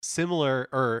is similar,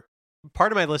 or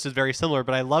part of my list is very similar,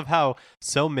 but I love how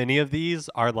so many of these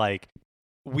are like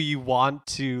we want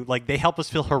to, like, they help us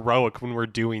feel heroic when we're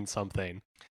doing something.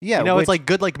 Yeah, it's like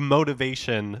good like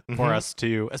motivation for Mhm. us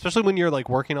to, especially when you're like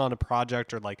working on a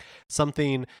project or like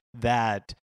something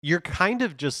that you're kind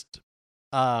of just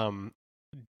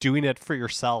doing it for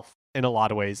yourself in a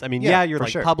lot of ways. I mean, Yeah, you're for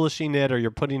like sure. publishing it or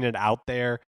you're putting it out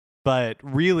there, but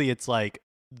really it's like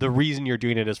the reason you're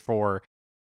doing it is for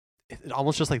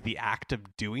almost just like the act of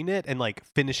doing it and like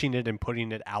finishing it and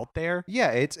putting it out there.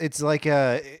 Yeah, it's like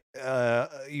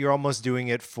you're almost doing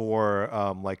it for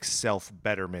like self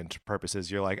betterment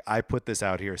purposes. You're like, I put this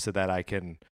out here so that I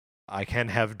can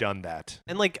have done that.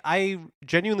 And like I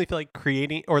genuinely feel like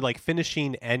creating or like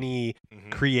finishing any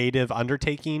Mhm. creative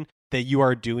undertaking that you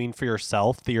are doing for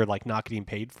yourself that you're like not getting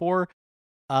paid for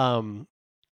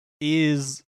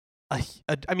is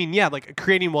I mean, yeah, like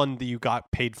creating one that you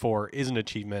got paid for is an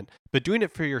achievement, but doing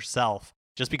it for yourself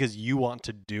just because you want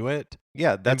to do it.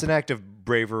 Yeah, that's an act of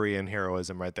bravery and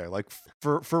heroism right there. Like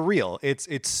for real, it's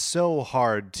so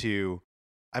hard to.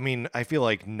 I mean, I feel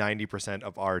like 90%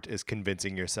 of art is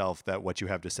convincing yourself that what you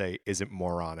have to say isn't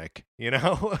moronic, you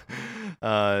know?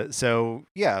 So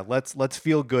yeah, let's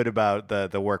feel good about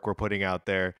the work we're putting out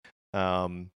there.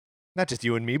 Not just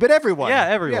you and me, but everyone. Yeah,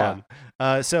 everyone.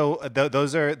 So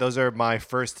those are my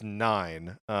first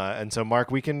 9. And so,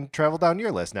 Mark, we can travel down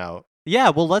your list now. Yeah,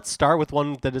 well, let's start with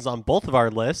one that is on both of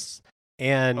our lists.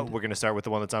 And We're going to start with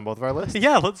the one that's on both of our lists?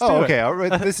 yeah, let's do it. Okay. All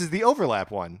right. This is the overlap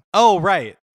one. Oh,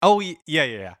 right. Oh,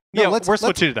 yeah. No, We're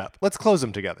switching it up. Let's close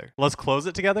them together. Let's close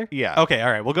it together? Yeah. Okay,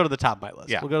 all right. We'll go to the top of my list.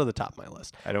 Yeah. We'll go to the top of my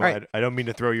list. I don't. Right. I don't mean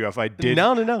to throw you off. I did.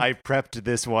 No. I prepped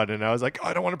this one, and I was like, oh,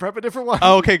 I don't want to prep a different one.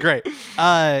 Oh, okay, great.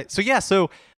 So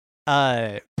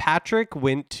Patrick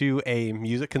went to a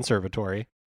music conservatory,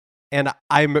 and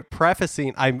I'm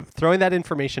throwing that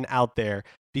information out there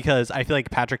because I feel like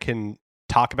Patrick can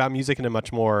talk about music in a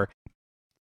much more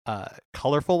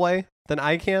colorful way than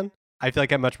I can. I feel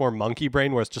like I'm much more monkey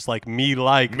brain, where it's just like me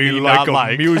like not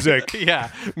like music.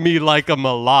 Yeah, me like them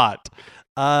a lot.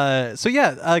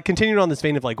 Continuing on this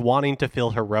vein of like wanting to feel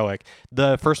heroic,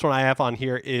 the first one I have on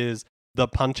here is the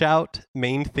Punch Out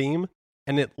main theme,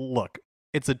 and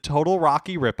it's a total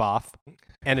Rocky ripoff,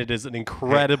 and it is an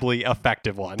incredibly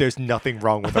effective one. There's nothing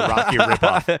wrong with a Rocky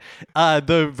ripoff.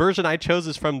 The version I chose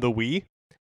is from the Wii.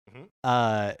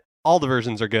 Mm-hmm. All the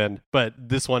versions are good, but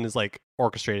this one is like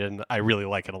orchestrated, and I really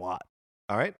like it a lot.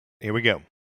 All right, here we go.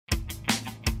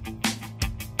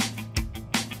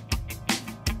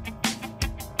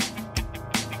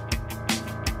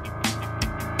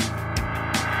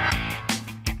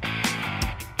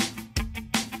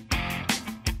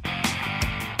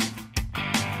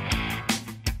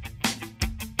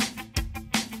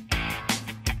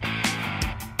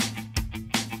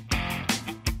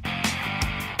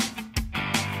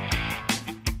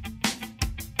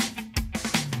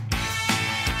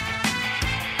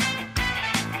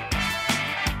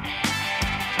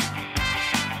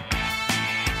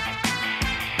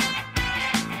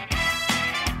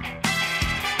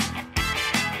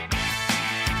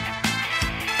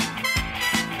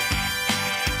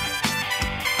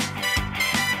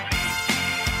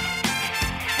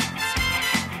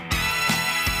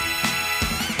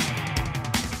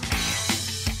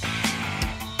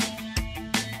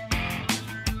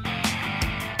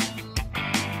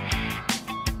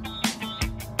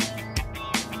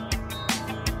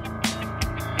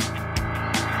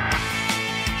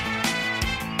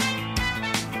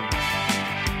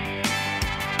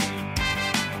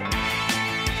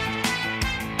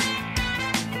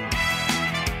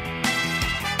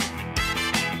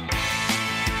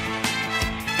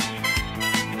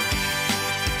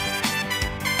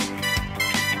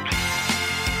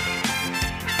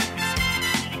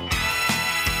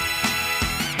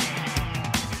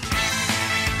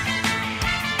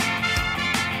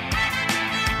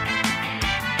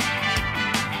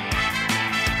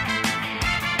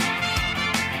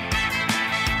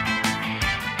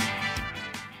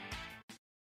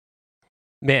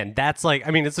 Man, that's like,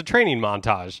 I mean, it's a training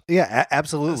montage. Yeah,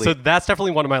 absolutely. So that's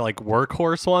definitely one of my like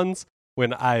workhorse ones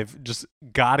when I've just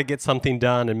got to get something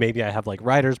done, and maybe I have like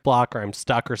writer's block or I'm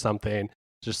stuck or something.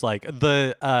 Just like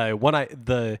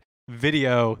the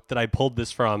video that I pulled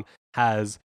this from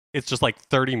it's just like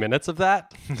 30 minutes of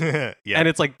that. Yeah. And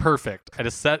it's like perfect. I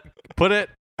just I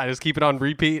just keep it on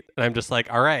repeat, and I'm just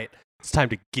like, all right, it's time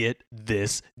to get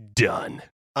this done.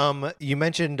 You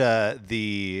mentioned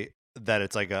that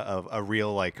it's like a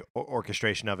real like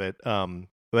orchestration of it.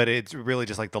 But it's really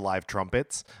just like the live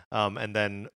trumpets. And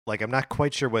then like I'm not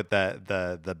quite sure what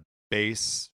the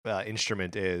bass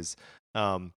instrument is.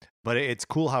 But it's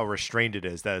cool how restrained it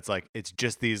is. That it's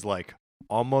just these like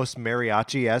almost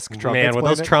mariachi-esque trumpets. Man, when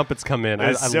those trumpets come in,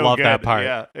 I so love good. that part.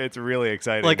 Yeah, it's really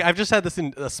exciting. Like I've just had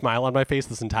a smile on my face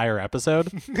this entire episode.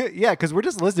 Yeah, because we're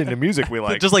just listening to music we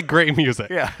like. Just like great music.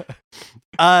 Yeah.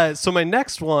 So my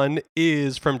next one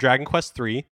is from Dragon Quest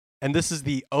III, and this is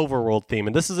the overworld theme.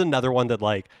 And this is another one that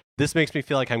like this makes me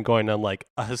feel like I'm going on like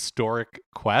a historic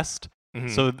quest. Mm-hmm.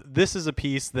 So this is a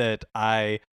piece that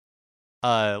I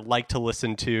like to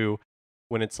listen to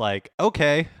when it's like,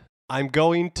 okay, I'm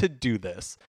going to do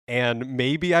this, and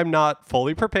maybe I'm not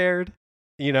fully prepared,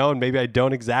 and maybe I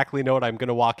don't exactly know what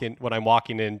I'm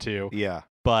walking into. Yeah.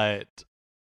 But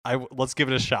let's give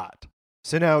it a shot.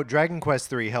 So now Dragon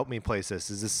Quest III, help me place this.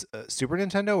 Is this Super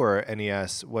Nintendo or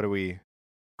NES? What are we?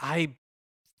 I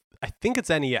think it's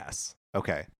NES.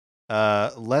 Okay.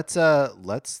 Let's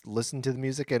listen to the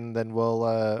music and then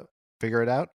we'll figure it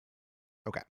out.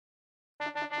 Okay.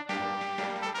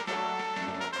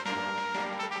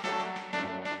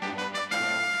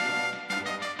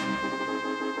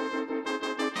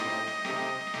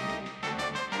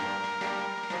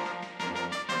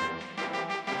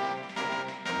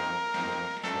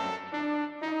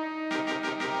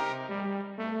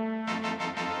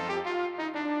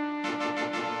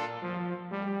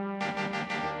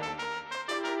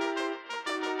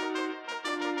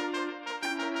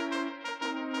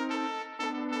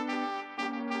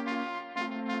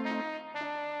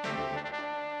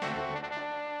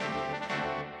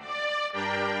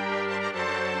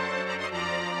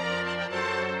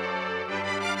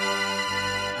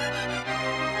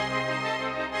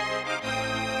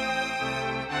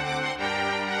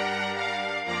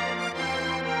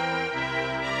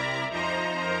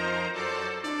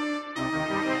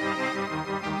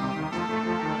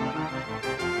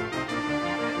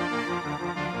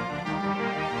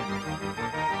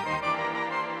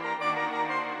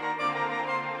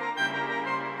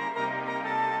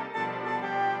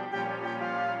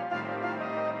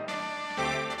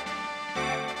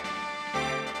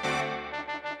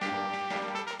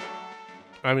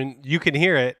 I mean, you can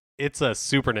hear it. It's a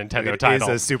Super Nintendo It title.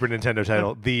 is a Super Nintendo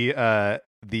title.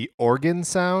 The organ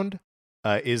sound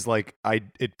is like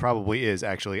it probably is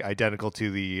actually identical to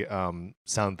the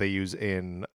sound they use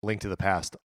in Link to the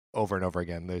Past over and over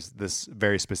again. There's this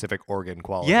very specific organ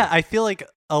quality. Yeah, I feel like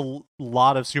a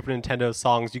lot of Super Nintendo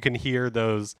songs, you can hear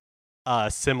those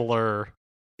similar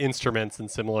instruments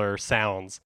and similar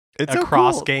sounds it's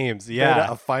across so cool. games. They had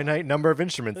Yeah. a finite number of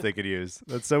instruments they could use.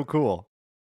 That's so cool.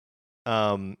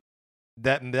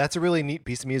 That's a really neat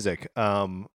piece of music.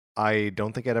 I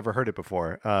don't think I'd ever heard it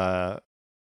before.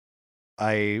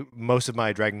 Most of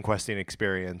my Dragon Questing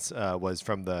experience was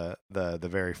from the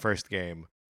very first game,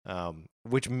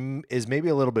 which is maybe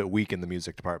a little bit weak in the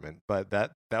music department, but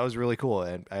that was really cool,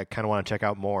 and I kind of want to check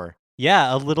out more.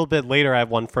 Yeah, a little bit later, I have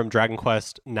one from Dragon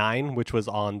Quest IX, which was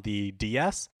on the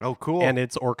DS. Oh, cool! And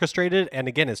it's orchestrated, and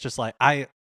again, it's just like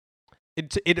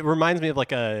it reminds me of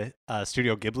like a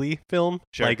Studio Ghibli film.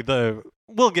 Sure. Like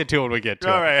we'll get to it when we get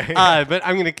to All it. right. But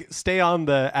I'm gonna stay on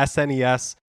the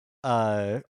SNES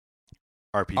RPGs.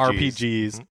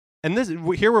 RPGs,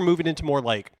 and here we're moving into more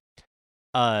like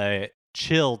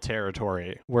chill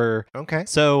territory. Where Okay.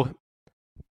 so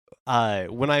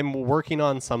when I'm working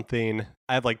on something,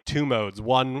 I have like two modes.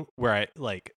 One where I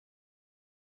like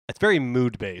it's very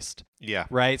mood based, Yeah.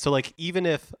 right? So like even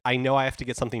if I know I have to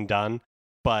get something done,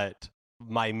 but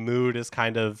my mood is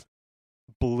kind of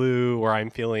blue, or I'm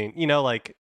feeling,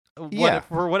 like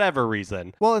for whatever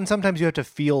reason. Well, and sometimes you have to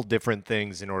feel different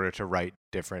things in order to write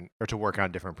different or to work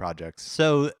on different projects.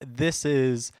 So this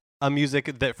is a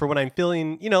music that for when I'm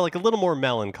feeling, like a little more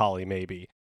melancholy maybe,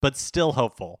 but still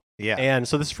hopeful. Yeah. And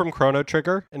so this is from Chrono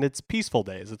Trigger, and it's Peaceful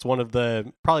Days. It's one of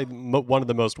the one of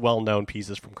the most well-known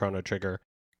pieces from Chrono Trigger.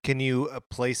 Can you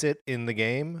place it in the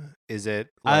game? Is it?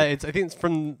 I think it's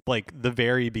from like the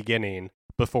very beginning,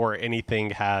 before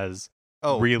anything has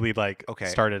really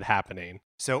started happening.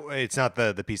 So it's not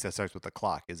the piece that starts with the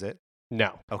clock, is it?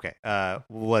 No. Okay.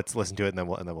 Let's listen to it and then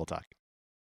we'll talk.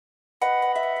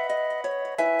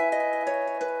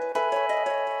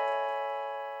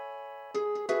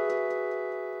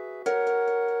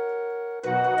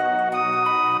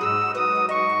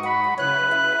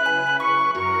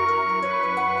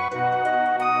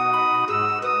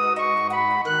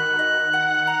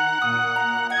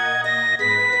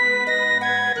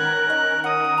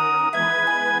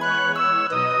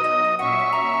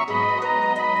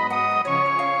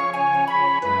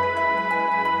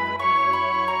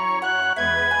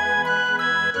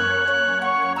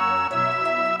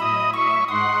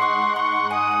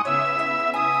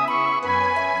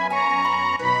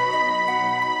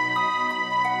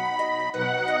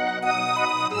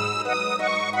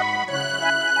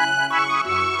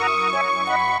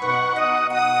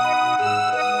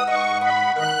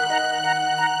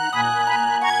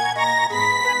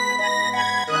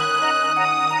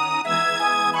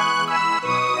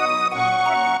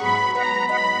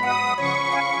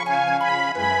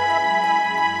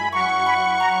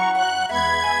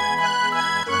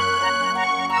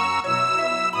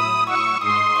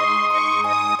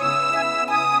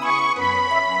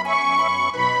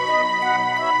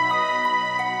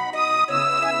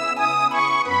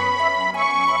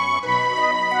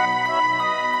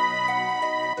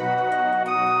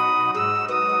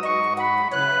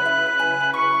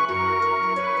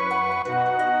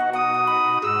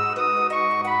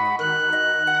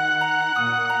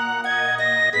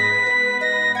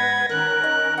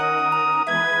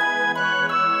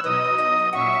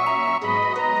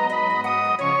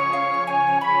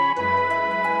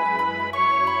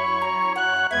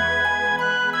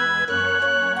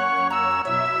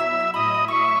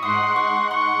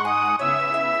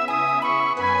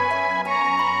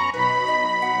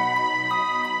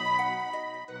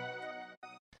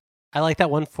 I like that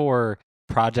one for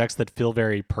projects that feel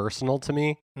very personal to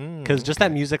me, because just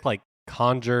that music like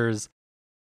conjures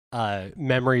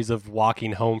memories of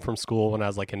walking home from school when I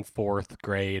was like in 4th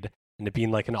grade, and it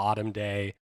being like an autumn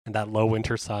day and that low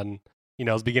winter sun,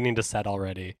 is beginning to set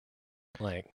already.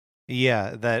 Like,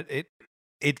 yeah, that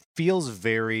it feels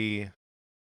very.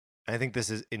 I think this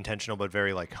is intentional, but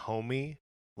very like homey.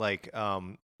 Like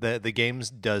the games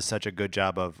does such a good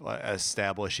job of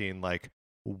establishing like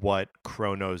what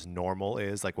Chrono's normal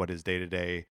is, like what his day to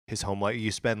day, his home life.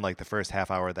 You spend like the first half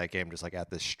hour of that game just like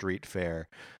at this street fair,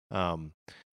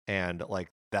 and like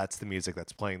that's the music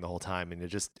that's playing the whole time, and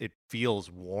it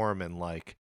feels warm and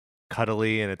like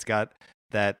cuddly, and it's got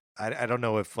that I don't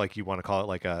know if like you want to call it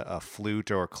like a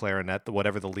flute or a clarinet,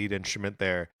 whatever the lead instrument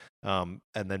there, and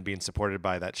then being supported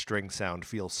by that string sound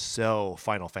feels so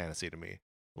Final Fantasy to me.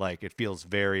 Like it feels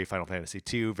very Final Fantasy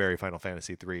 2, very Final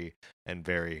Fantasy 3, and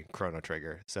very Chrono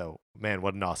Trigger. So man,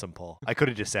 what an awesome pull. I could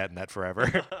have just sat in that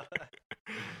forever.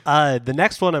 The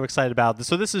next one I'm excited about.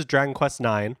 So this is Dragon Quest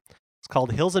IX. It's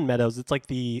called Hills and Meadows. It's like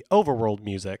the overworld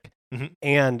music. Mhm.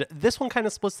 And this one kind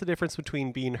of splits the difference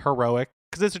between being heroic,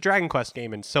 because it's a Dragon Quest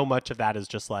game, and so much of that is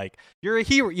just like, you're a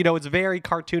hero. You know, it's very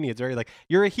cartoony. It's very like,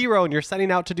 you're a hero and you're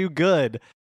setting out to do good.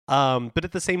 But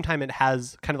at the same time, it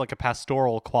has kind of like a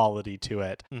pastoral quality to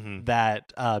it Mhm.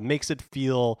 that makes it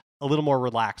feel a little more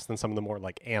relaxed than some of the more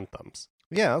like anthems.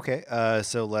 Yeah, okay.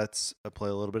 So let's play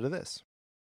a little bit of this.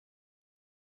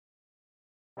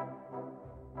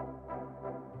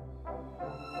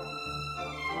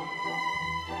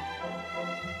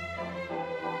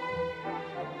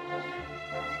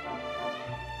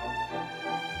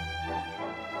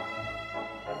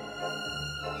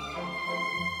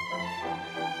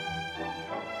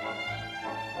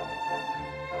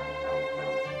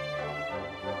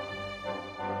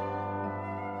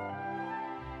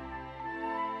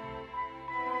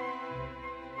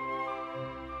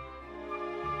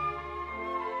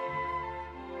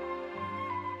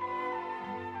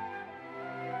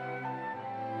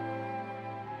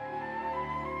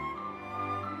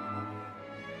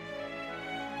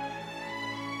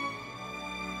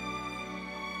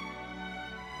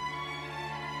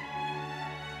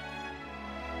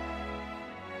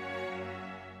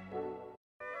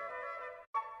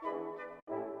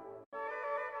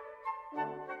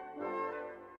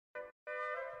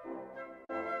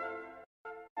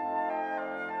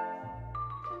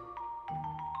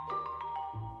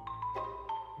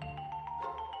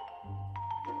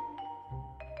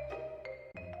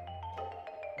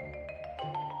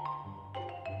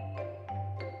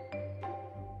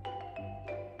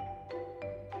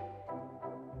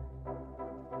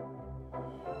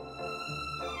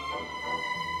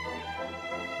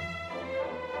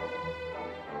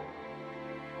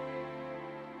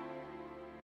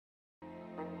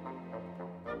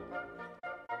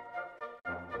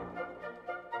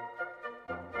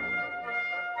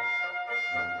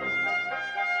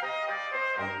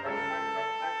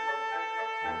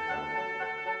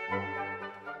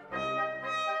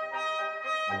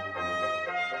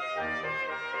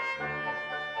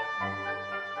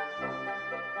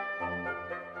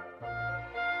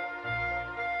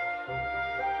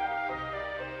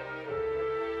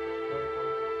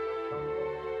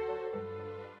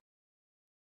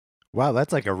 Wow,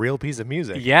 that's like a real piece of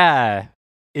music. Yeah.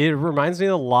 It reminds me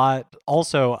a lot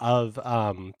also of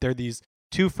there are these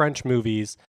two French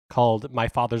movies called My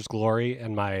Father's Glory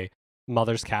and My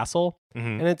Mother's Castle.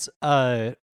 Mhm. And it's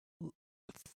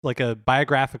like a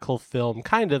biographical film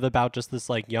kind of about just this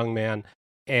like young man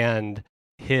and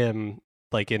him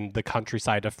like in the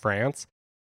countryside of France.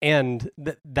 And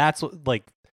that's like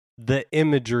the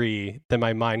imagery that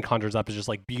my mind conjures up is just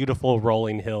like beautiful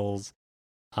rolling hills.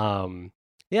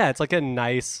 Yeah, it's like a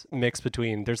nice mix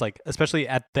between, there's like, especially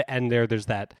at the end there's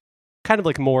that kind of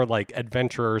like more like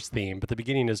adventurer's theme, but the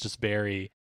beginning is just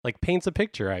very like paints a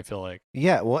picture, I feel like.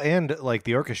 Yeah, well, and like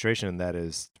the orchestration in that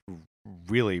is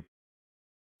really,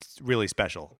 really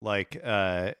special. Like,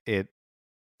 it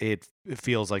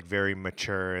feels like very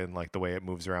mature in like the way it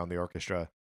moves around the orchestra.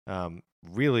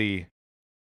 Really,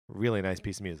 really nice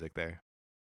piece of music there.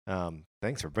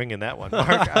 Thanks for bringing that one,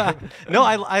 Mark. No,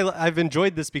 I've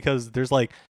enjoyed this because there's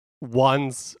like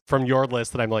ones from your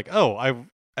list that I'm like, oh, I'm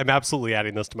absolutely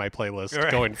adding this to my playlist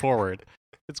Right. going forward.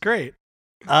 It's great.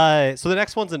 So the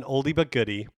next one's an oldie but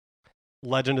goodie.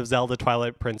 Legend of Zelda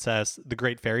Twilight Princess, The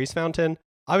Great Fairies Fountain.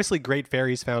 Obviously, Great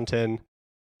Fairies Fountain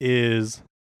is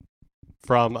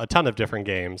from a ton of different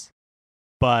games,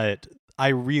 but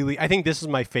I think this is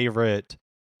my favorite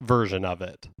version of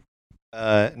it.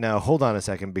 Now hold on a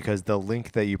second, because the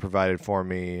link that you provided for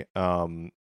me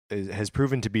has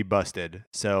proven to be busted.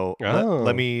 So Oh.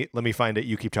 let me find it.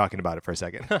 You keep talking about it for a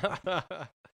second.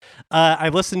 I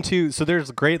listened to, so there's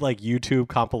great like YouTube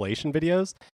compilation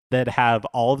videos that have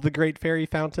all of the Great Fairy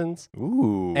Fountains,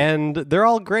 Ooh. and they're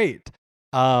all great.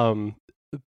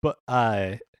 But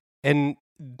and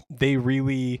they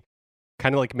really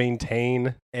kind of like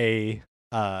maintain a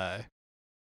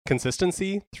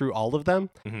consistency through all of them.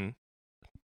 Mm-hmm.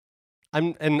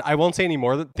 And I won't say any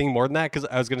more than that, because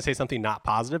I was going to say something not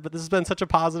positive, but this has been such a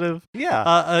positive.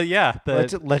 Yeah. Yeah.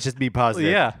 Let's just be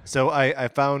positive. Yeah. So I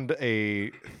found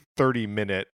a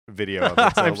 30-minute video of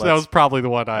it. So that was probably the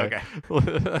one I. Okay.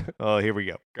 Oh, here we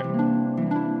go. Great.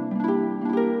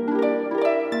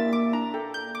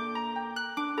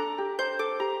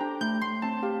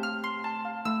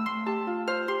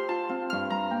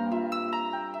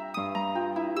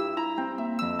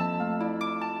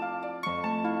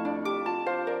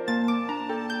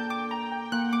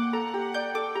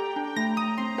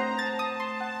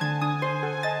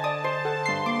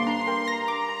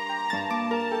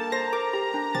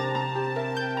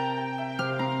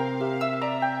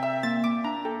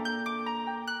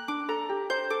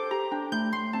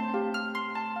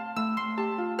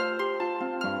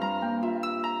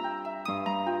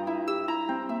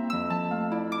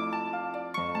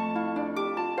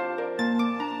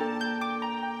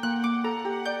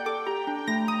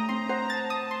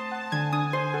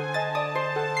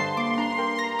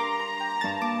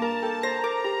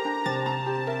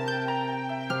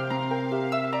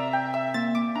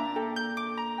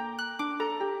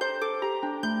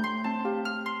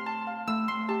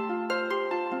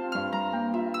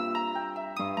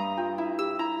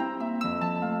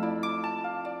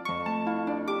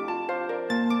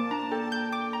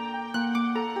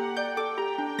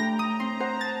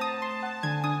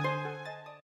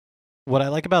 what I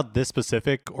like about this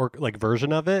specific or like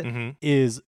version of it Mhm.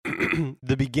 is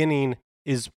the beginning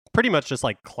is pretty much just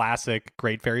like classic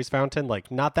Great Fairies Fountain, like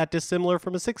not that dissimilar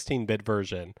from a 16-bit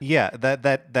version. Yeah,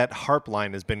 that harp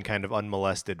line has been kind of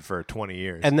unmolested for 20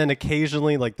 years. And then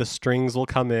occasionally like the strings will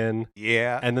come in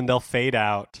yeah. and then they'll fade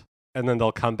out and then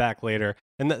they'll come back later.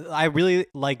 And I really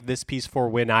like this piece for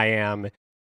when I am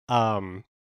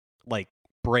like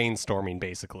brainstorming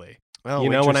basically. Oh, you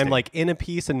know, when I'm interesting. like in a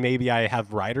piece and maybe I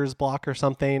have writer's block or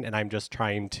something and I'm just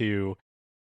trying to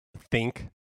think,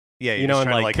 yeah, you you're know, just and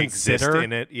trying like to, exist consider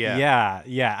in it. Yeah.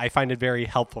 yeah, I find it very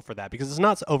helpful for that because it's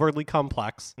not overly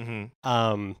complex. hmm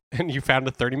And you found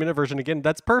a 30-minute version again.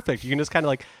 That's perfect. You can just kind of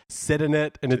like sit in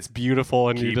it and it's beautiful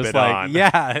and you keep just it like on.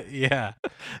 yeah.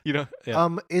 You know, yeah.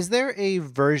 Is there a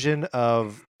version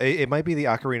of it might be the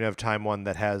Ocarina of Time one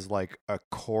that has like a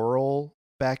choral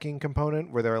backing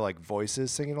component where there are like voices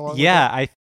singing along? Yeah,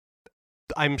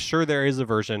 I'm sure there is a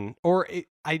version, or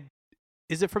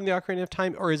is it from the Ocarina of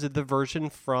Time, or is it the version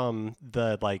from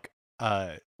the like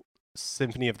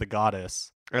Symphony of the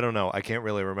Goddess? I don't know. I can't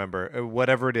really remember.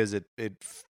 Whatever it is,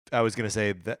 I was gonna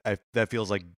say that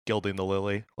feels like gilding the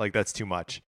lily. Like that's too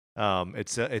much.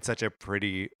 It's such a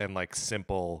pretty and like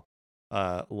simple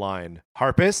line.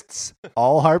 Harpists,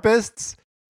 all harpists,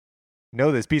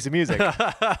 know this piece of music.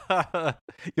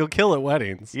 You'll kill at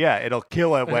weddings. Yeah, it'll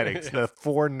kill at weddings. The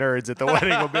 4 nerds at the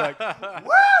wedding will be like,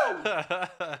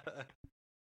 "Woo!"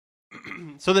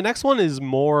 So the next one is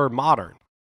more modern.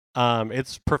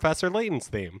 It's Professor Layton's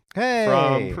theme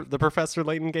 "Hey, from the Professor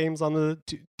Layton games on the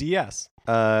DS.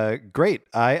 great."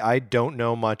 I don't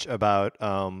know much about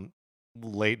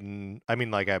Layton. I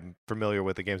mean, like I'm familiar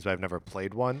with the games, but I've never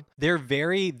played one. They've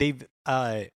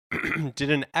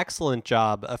did an excellent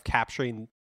job of capturing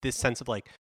this sense of like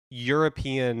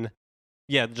European,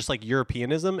 just like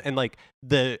Europeanism, and like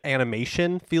the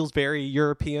animation feels very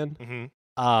European. Mm-hmm.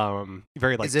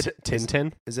 Very like Is it-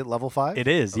 Tintin. Is it level 5? It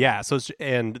is, Okay. yeah. So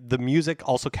and the music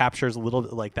also captures a little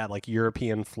bit like that, like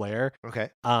European flair. Okay.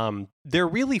 They're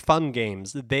really fun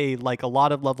games. They like a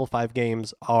lot of level 5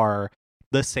 games are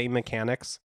the same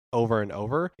mechanics over and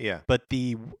over, Yeah. but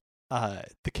the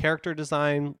character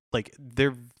design, like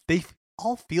they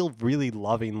all feel really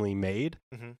lovingly made,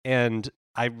 Mhm. and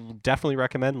I definitely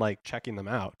recommend like checking them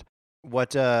out.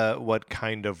 What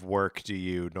kind of work do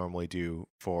you normally do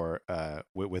for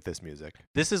with this music?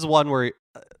 This is one where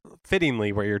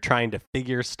fittingly where you're trying to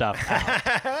figure stuff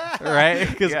out. Right?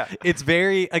 Because Yeah. it's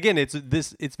very, again, it's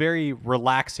very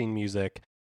relaxing music,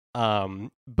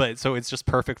 but so it's just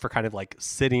perfect for kind of like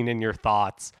sitting in your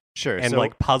thoughts Sure. and so,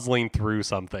 like puzzling through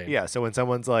something. yeah. So when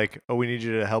someone's like, "Oh, we need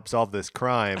you to help solve this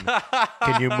crime,"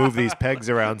 can you move these pegs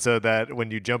around so that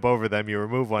when you jump over them, you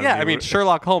remove one? Yeah, and I you mean,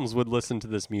 Sherlock Holmes would listen to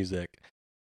this music.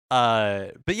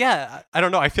 But yeah, I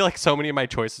don't know. I feel like so many of my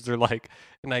choices are like,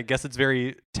 and I guess it's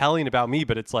very telling about me,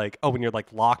 but it's like, oh, when you're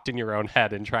like locked in your own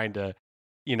head and trying to,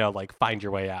 like find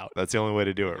your way out. That's the only way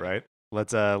to do it, right?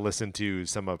 Let's listen to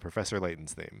some of Professor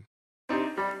Layton's theme.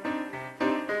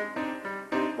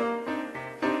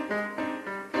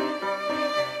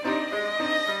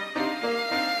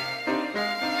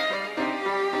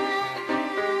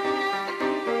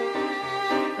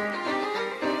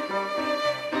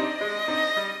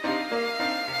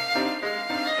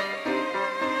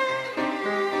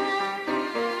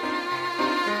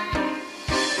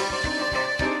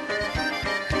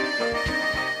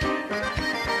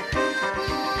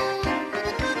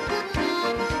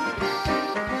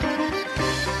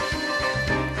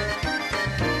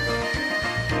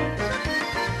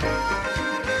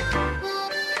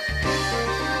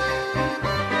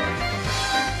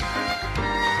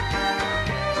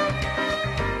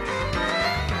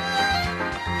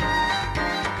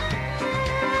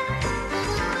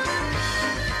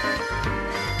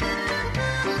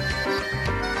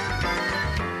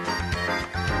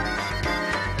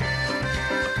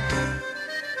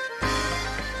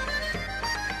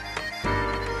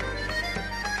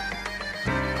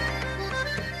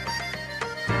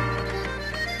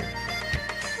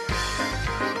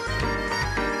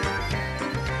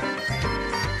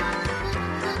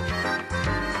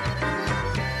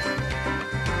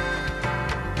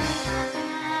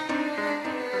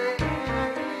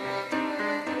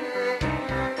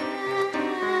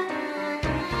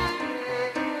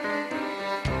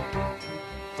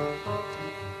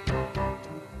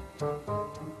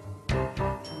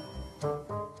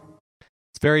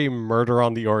 Very Murder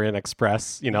on the Orient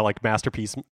Express, like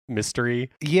masterpiece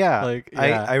mystery. Yeah, Like,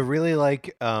 yeah. I really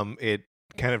like it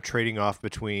kind of trading off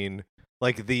between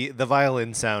like the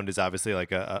violin sound is obviously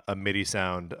like a MIDI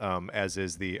sound, as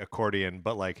is the accordion,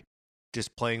 but like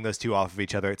just playing those two off of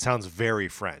each other, it sounds very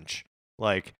French.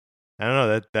 Like, I don't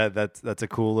know, that's a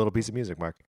cool little piece of music,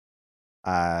 Mark.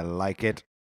 I like it.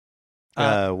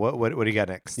 What do you got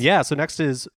next? Yeah, so next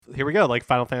is, here we go, like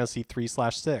Final Fantasy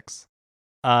 3/6.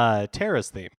 Terra's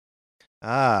theme.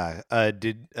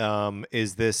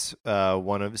 Is this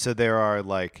one of, so there are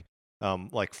like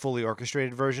fully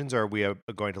orchestrated versions, or are we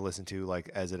going to listen to like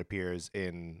as it appears I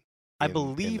in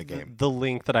believe the game? the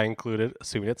link that I included,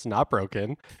 assuming it's not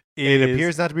broken, It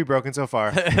appears not to be broken so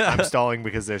far. I'm stalling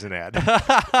because there's an ad.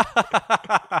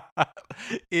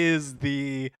 is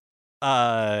the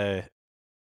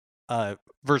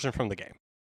version from the game.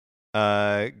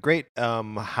 Great.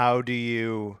 How do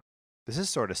you? This is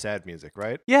sort of sad music,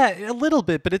 right? Yeah, a little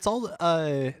bit, but it's all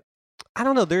I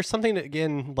don't know. There's something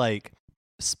again like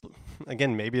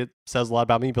again, maybe it says a lot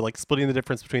about me, but like splitting the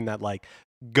difference between that like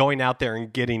going out there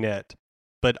and getting it,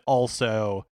 but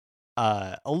also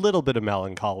a little bit of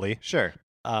melancholy. Sure.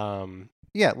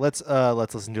 Yeah, let's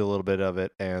listen to a little bit of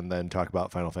it and then talk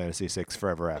about Final Fantasy VI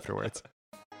Forever afterwards.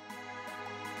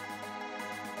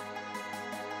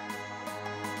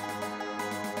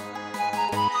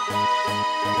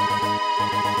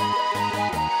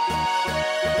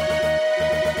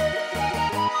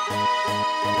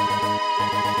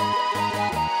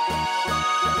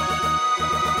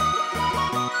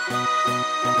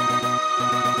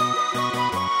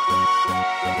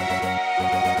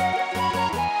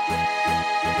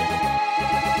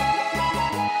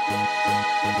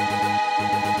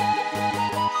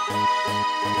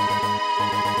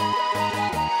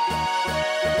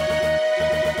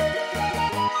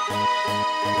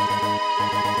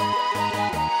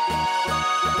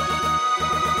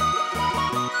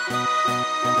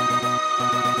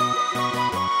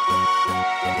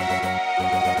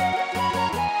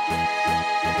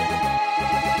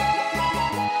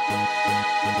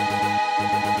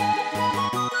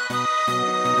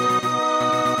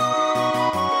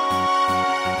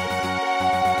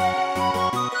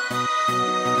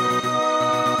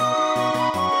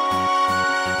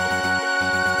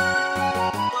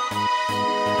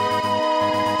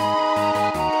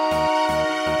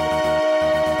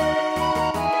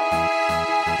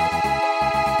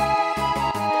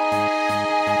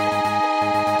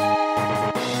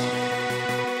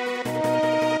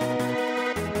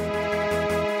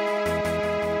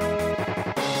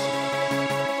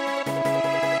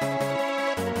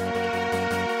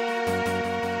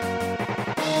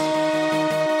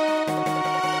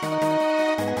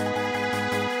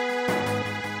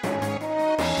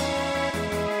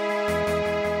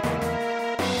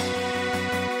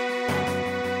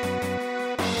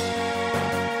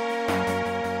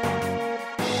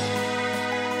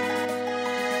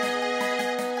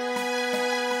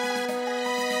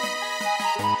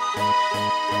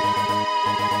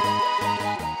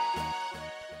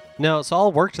 No, so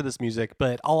I'll work to this music,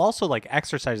 but I'll also like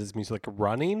exercise this music like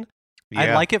running. I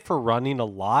Yeah. like it for running a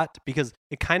lot because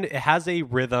it has a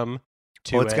rhythm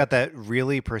to Well, it's it. got that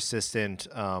really persistent,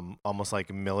 almost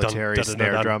like military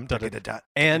snare drum.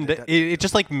 And it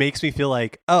just like makes me feel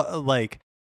like like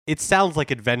it sounds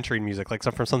like adventuring music, like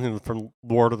from something from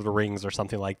Lord of the Rings or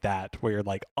something like that, where you're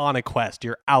like on a quest,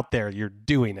 you're out there, you're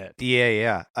doing it.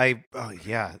 Yeah.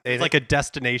 It's like a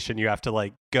destination you have to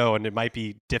like go, and it might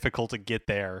be difficult to get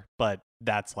there, but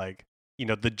that's like,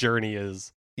 the journey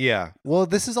is. Yeah. Well,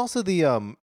 this is also the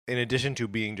in addition to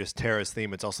being just Terra's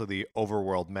theme, it's also the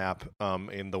overworld map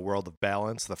in the World of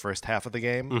Balance, the first half of the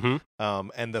game. Mm-hmm.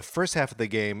 And the first half of the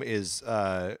game is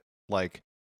like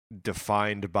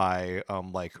defined by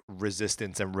like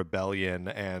resistance and rebellion,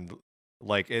 and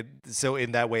like it, so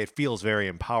in that way it feels very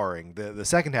empowering. The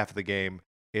second half of the game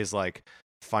is like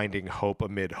finding hope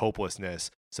amid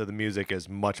hopelessness, so the music is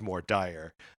much more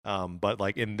dire, but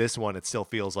like in this one it still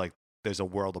feels like there's a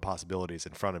world of possibilities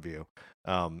in front of you,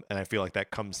 and I feel like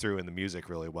that comes through in the music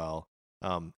really well.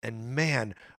 And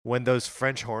man, when those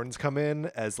French horns come in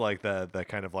as like the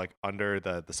kind of like under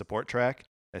the support track,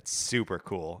 that's super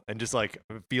cool and just like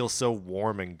feels so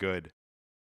warm and good.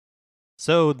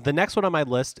 So the next one on my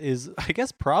list is, I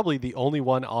guess, probably the only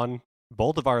one on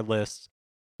both of our lists.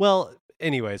 Well,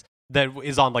 anyways, that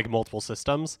is on like multiple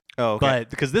systems. Oh, okay. But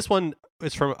because this one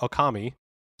is from Okami,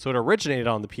 so it originated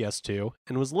on the PS2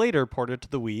 and was later ported to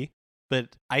the Wii.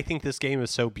 But I think this game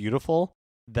is so beautiful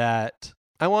that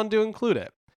I wanted to include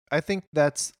it. I think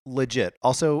that's legit.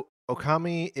 Also,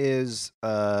 Okami is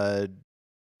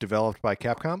developed by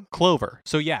Capcom? Clover.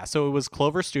 So yeah, so it was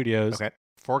Clover Studios Okay.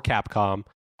 for Capcom.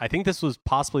 I think this was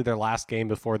possibly their last game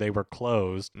before they were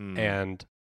closed and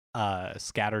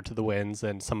scattered to the winds,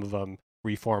 and some of them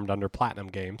reformed under Platinum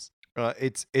Games.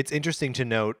 It's interesting to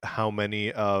note how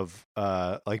many of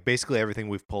like basically everything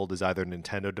we've pulled is either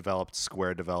Nintendo developed,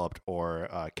 Square developed, or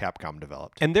Capcom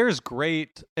developed. And there's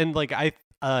great, and like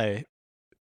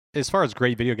as far as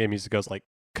great video game music goes, like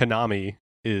Konami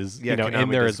is Yeah, in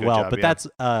Konami there does as a good well. job, But yeah. that's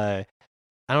I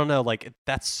don't know, like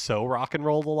that's so rock and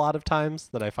roll a lot of times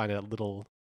that I find it a little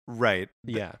Right.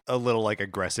 yeah. A little like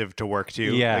aggressive to work to.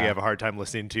 Yeah. Like, I have a hard time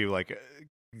listening to like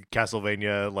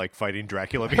Castlevania like fighting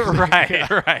Dracula music. right,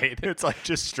 right. It's like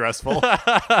just stressful.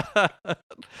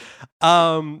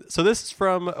 So this is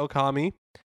from Okami.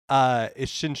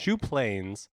 It's Shinshu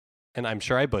Plains, and I'm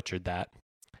sure I butchered that.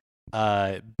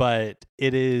 But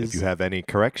it is If you have any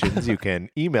corrections, you can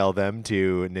email them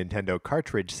to Nintendo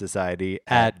Cartridge Society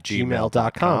At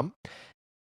gmail.com.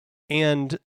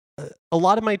 and a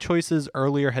lot of my choices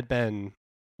earlier had been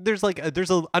there's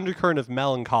an undercurrent of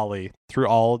melancholy through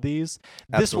all of these.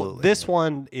 Absolutely, This yeah.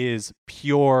 one is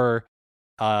pure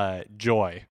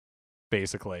joy,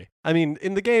 basically. I mean,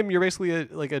 in the game, you're basically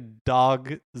like a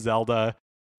dog Zelda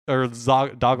or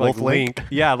dog like Wolf Link. Link.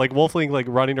 Yeah, like Wolf Link, like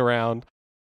running around,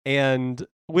 and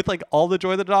with like all the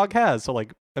joy the dog has. So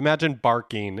like, imagine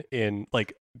barking in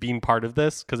like being part of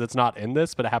this because it's not in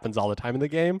this, but it happens all the time in the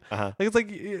game. Uh-huh. Like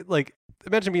it's like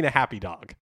imagine being a happy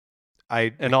dog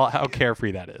I and all how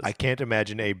carefree that is. I can't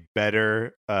imagine a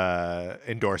better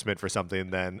endorsement for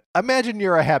something than imagine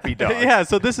you're a happy dog. Yeah,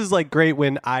 so this is like great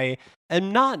when I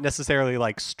am not necessarily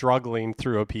like struggling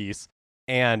through a piece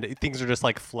and things are just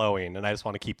like flowing and I just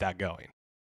want to keep that going.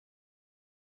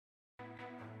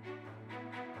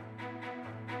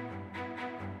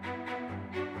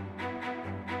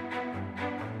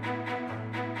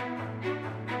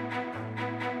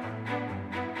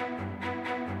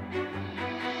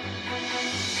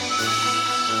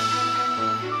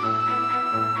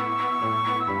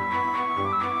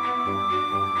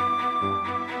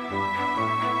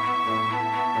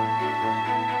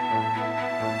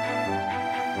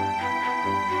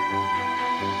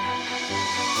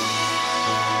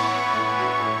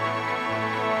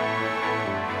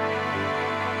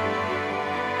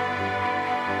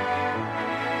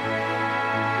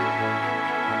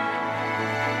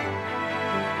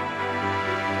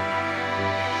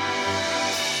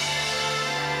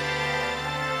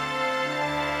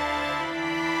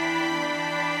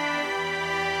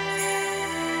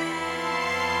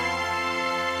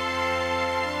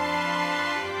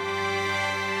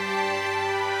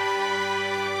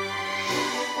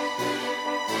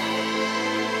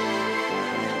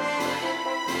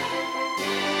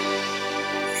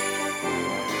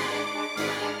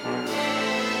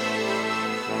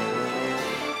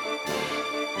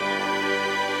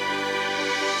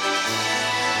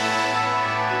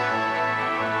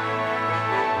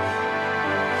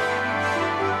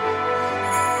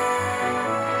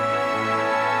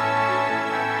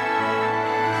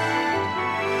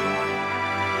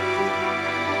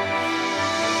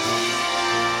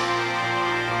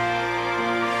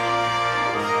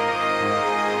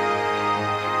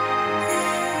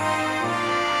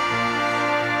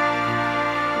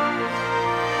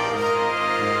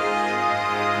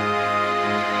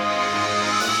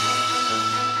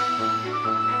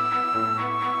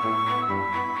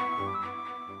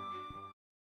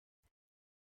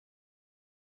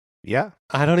 Yeah.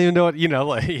 I don't even know what,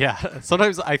 like, yeah.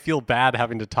 Sometimes I feel bad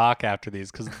having to talk after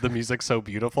these because the music's so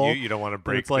beautiful. You don't want to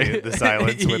break It's like, the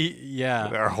silence with yeah.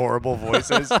 our horrible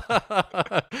voices.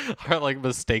 Our like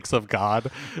mistakes of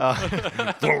God.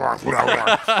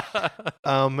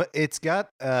 It's got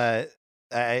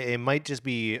it might just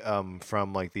be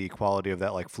from like the quality of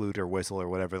that like flute or whistle or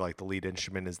whatever like the lead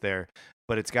instrument is there,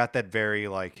 but it's got that very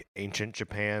like ancient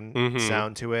Japan Mhm.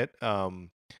 sound to it.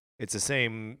 It's the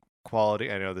same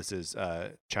quality. I know this is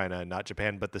China, not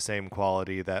Japan, but the same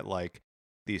quality that like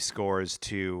the scores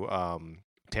to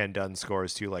Tan Dun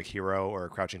scores to like Hero or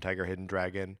Crouching Tiger, Hidden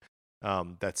Dragon.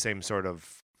 That same sort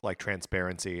of like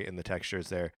transparency in the textures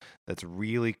there. That's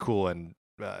really cool and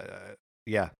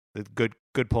yeah, good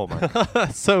pull,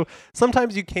 Mark. So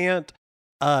sometimes you can't,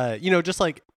 just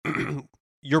like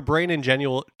your brain in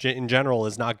general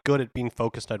is not good at being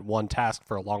focused at one task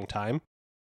for a long time.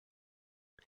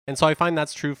 And so I find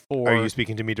that's true for. Are you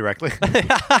speaking to me directly?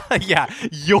 Yeah,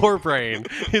 your brain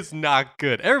is not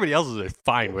good. Everybody else is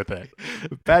fine with it.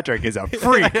 Patrick is a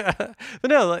freak. But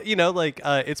no,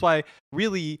 it's why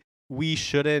really we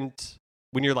shouldn't,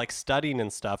 when you're like studying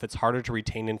and stuff, it's harder to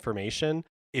retain information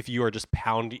if you are just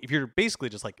if you're basically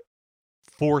just like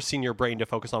forcing your brain to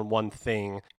focus on one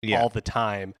thing all the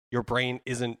time. Your brain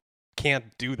can't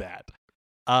do that.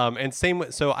 And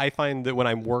so I find that when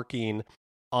I'm working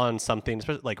on something,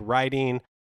 especially like writing,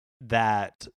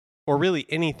 that or really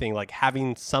anything, like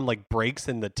having some like breaks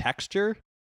in the texture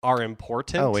are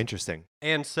important. Oh, interesting.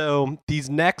 And so these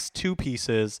next two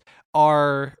pieces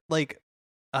are like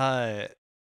a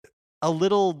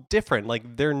little different.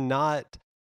 Like they're not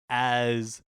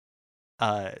as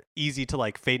easy to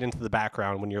like fade into the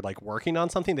background when you're like working on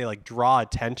something. They like draw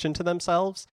attention to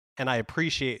themselves, and I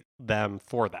appreciate them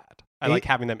for that. I like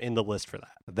having them in the list for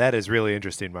that. That is really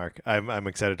interesting, Mark. I'm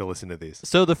excited to listen to these.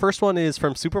 So the first one is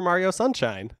from Super Mario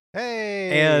Sunshine.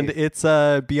 Hey! And it's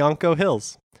Bianco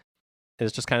Hills.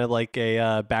 It's just kind of like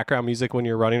a background music when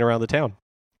you're running around the town.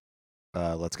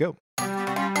 Let's go.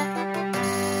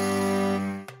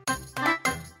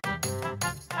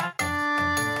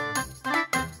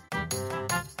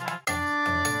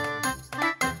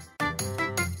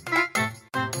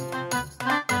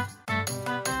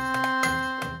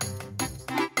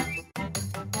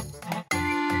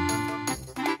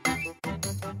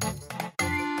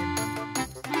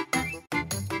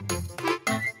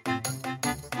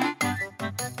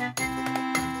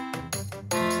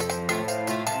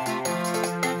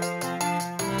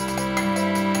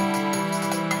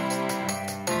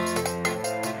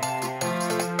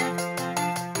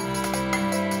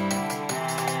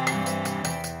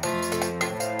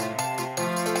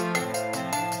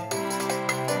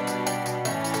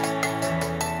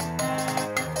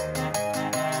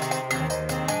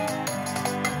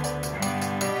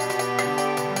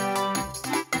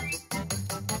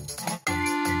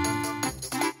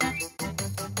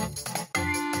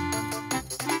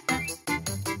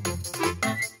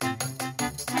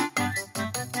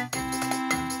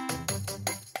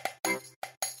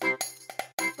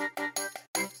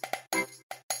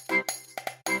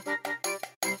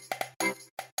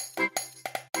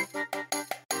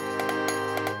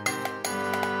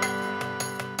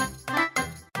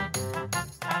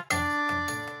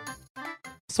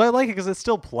 So I like it because it's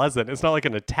still pleasant. It's not like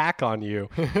an attack on you,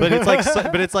 but it's like,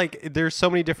 but it's like there's so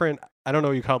many different. I don't know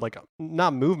what you call it, like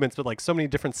not movements, but like so many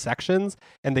different sections,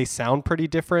 and they sound pretty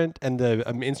different. And the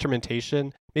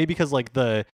instrumentation, maybe because like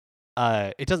the,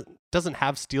 it doesn't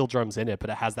have steel drums in it, but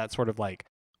it has that sort of like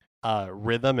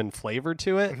rhythm and flavor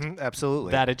to it. Mm-hmm,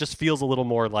 absolutely. That it just feels a little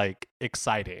more like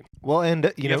exciting. Well,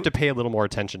 and you have to pay a little more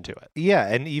attention to it. Yeah,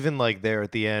 and even like there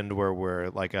at the end where we're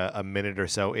like a minute or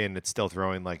so in, it's still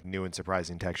throwing like new and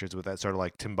surprising textures with that sort of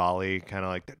like timbali kind of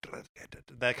like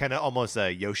that kind of almost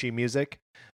Yoshi music.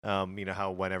 You know how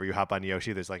whenever you hop on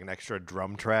Yoshi, there's like an extra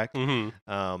drum track.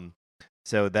 Mm-hmm.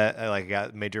 So that I like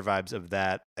got major vibes of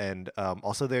that, and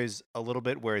also there's a little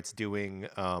bit where it's doing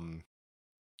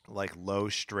like low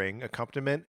string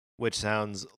accompaniment, which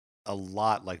sounds a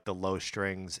lot like the low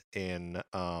strings in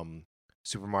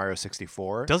Super Mario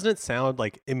 64. Doesn't it sound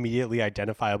like immediately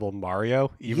identifiable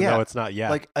Mario, even though it's not yet?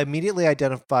 Like immediately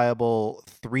identifiable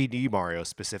 3D Mario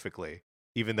specifically,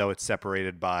 even though it's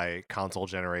separated by console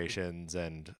generations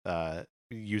and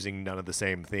using none of the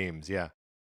same themes. Yeah,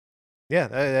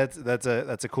 that's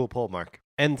a cool pull, Mark.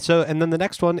 And then the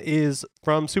next one is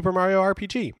from Super Mario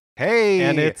RPG. Hey,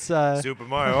 and it's Super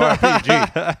Mario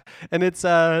RPG, and it's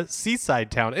Seaside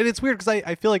Town, and it's weird because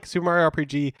I feel like Super Mario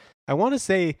RPG, I want to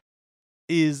say,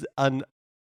 is an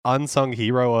unsung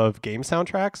hero of game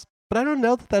soundtracks, but I don't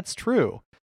know that that's true.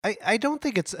 I don't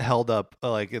think it's held up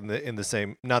like in the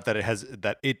same, not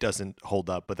that it doesn't hold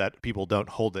up, but that people don't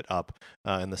hold it up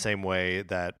in the same way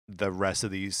that the rest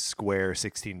of these Square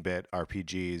 16-bit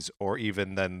RPGs or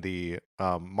even then the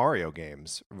Mario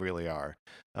games really are.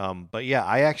 But yeah,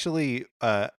 I actually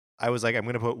I was like, I'm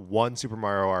gonna put one Super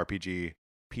Mario RPG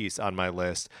piece on my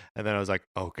list, and then I was like,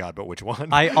 oh god, but which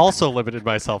one? I also limited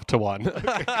myself to one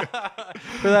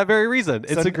for that very reason.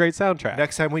 It's a great soundtrack.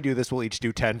 Next time we do this, we'll each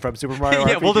do 10 from Super Mario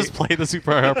RPG. We'll just play the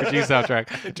Super Mario RPG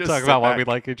soundtrack. Just talk about what we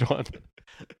like each one.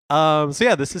 So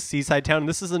yeah, this is Seaside Town.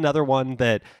 This is another one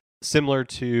that, similar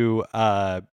to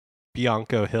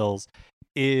Bianco Hills,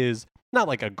 is not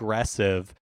like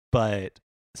aggressive, but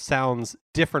sounds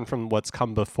different from what's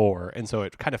come before, and so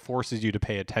it kind of forces you to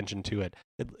pay attention to it.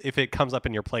 If it comes up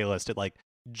in your playlist, it like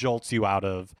jolts you out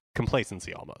of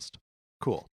complacency almost.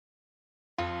 Cool.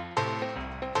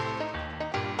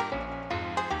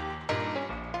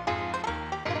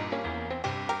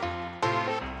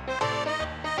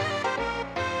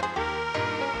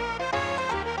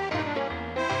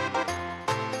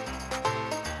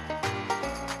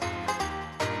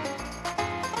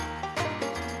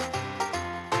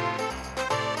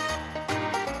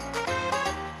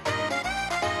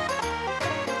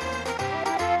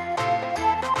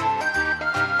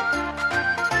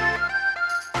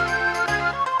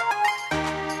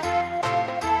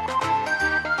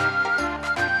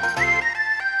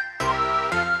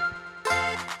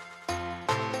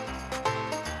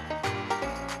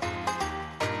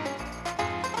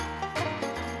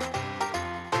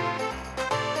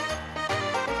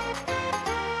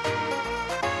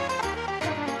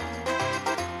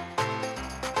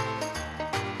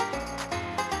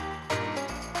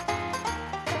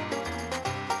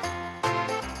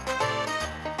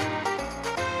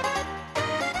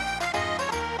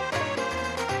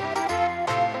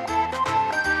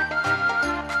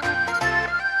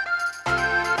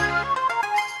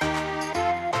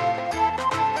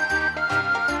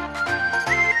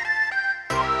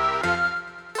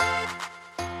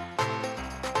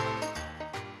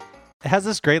 has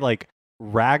this great like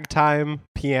ragtime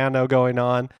piano going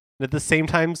on, and at the same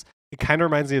time, it kind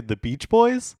of reminds me of the Beach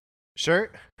Boys.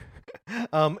 Sure.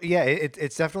 Yeah,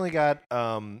 it's definitely got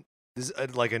this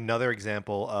is like another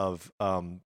example of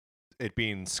it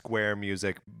being Square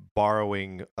music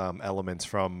borrowing elements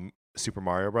from Super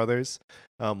Mario Brothers.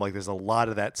 Like there's a lot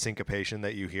of that syncopation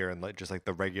that you hear in like just like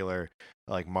the regular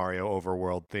like Mario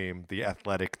overworld theme, the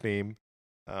athletic theme.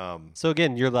 So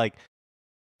again, you're like,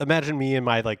 imagine me in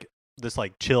my like this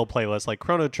like chill playlist, like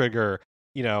Chrono Trigger,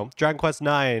 Dragon Quest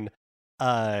 9,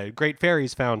 Great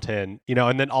Fairies Fountain,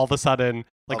 and then all of a sudden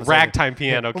like ragtime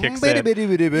piano kicks in.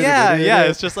 Yeah,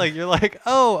 it's just like you're like,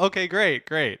 oh, okay, great.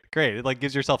 It like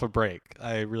gives yourself a break.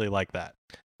 I really like that.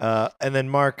 And then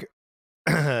Mark,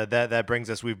 that brings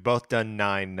us. We've both done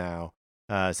 9 now,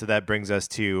 so that brings us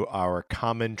to our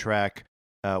common track.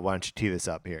 Why don't you tee this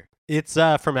up here? It's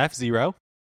from F-Zero.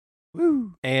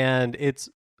 Woo! And it's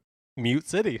Mute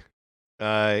City.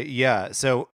 Yeah.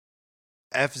 So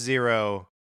F-Zero,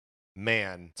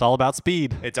 man, it's all about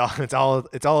speed. It's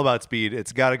all about speed.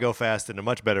 It's got to go fast in a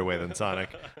much better way than Sonic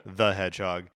the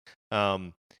Hedgehog.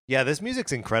 Yeah, this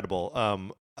music's incredible.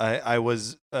 I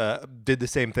was did the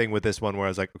same thing with this one where I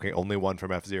was like, okay, only one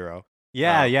from F-Zero.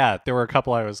 Yeah. There were a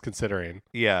couple I was considering.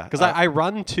 Yeah, because I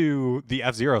run to the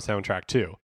F-Zero soundtrack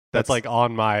too. That's like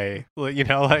on my, like,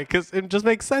 because it just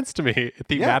makes sense to me. It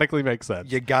thematically makes sense.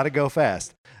 You got to go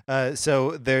fast.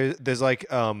 So there's like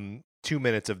 2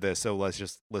 minutes of this, so let's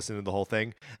just listen to the whole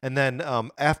thing, and then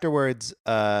afterwards,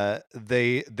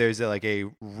 there's like a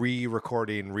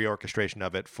re-recording, reorchestration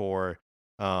of it for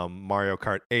Mario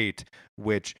Kart 8,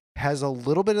 which has a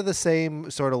little bit of the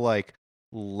same sort of like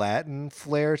Latin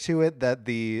flair to it that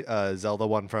the Zelda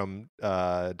one from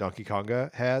Donkey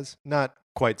Konga has. Not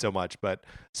quite so much, but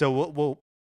so we'll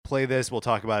play this, we'll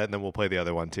talk about it, and then we'll play the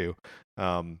other one too.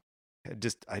 I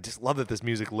just love that this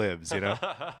music lives,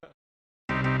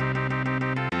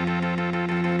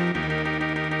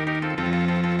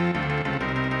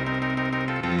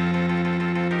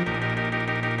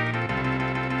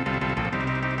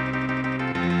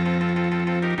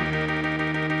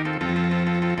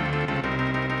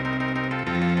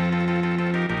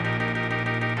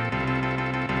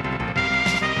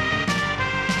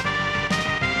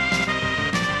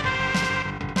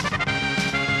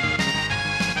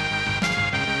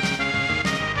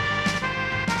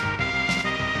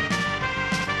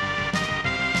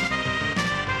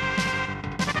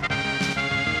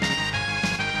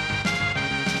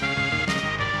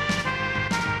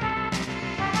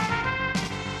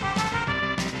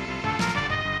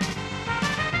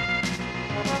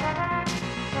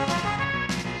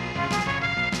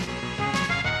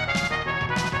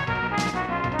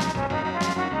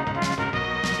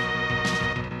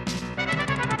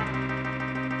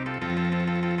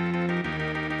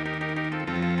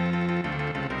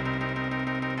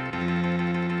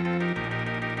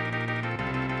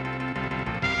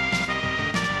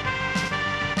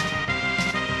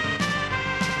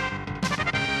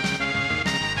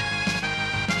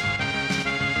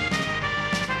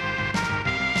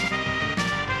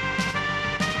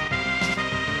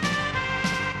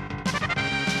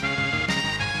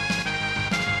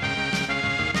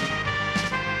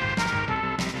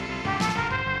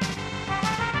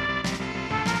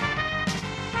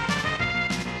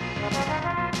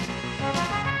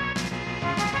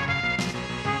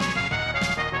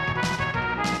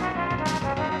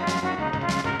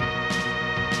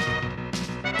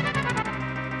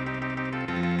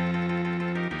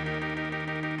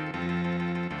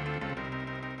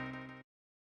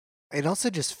 It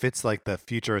also just fits like the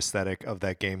future aesthetic of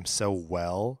that game so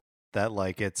well that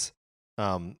like it's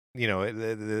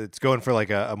it's going for like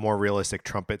a more realistic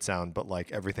trumpet sound, but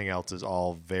like everything else is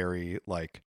all very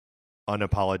like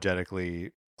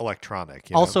unapologetically electronic.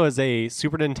 Also, as a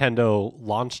Super Nintendo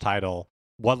launch title,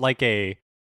 what like a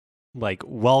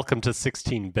welcome to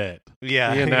 16-bit.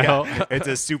 Yeah, yeah. It's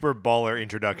a super baller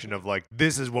introduction of like,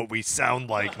 this is what we sound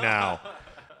like now.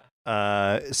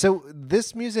 So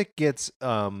this music gets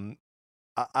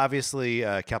obviously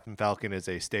Captain Falcon is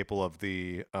a staple of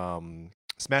the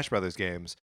Smash Brothers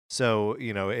games. So,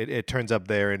 it turns up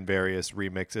there in various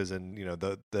remixes, and,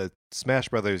 the Smash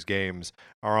Brothers games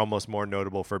are almost more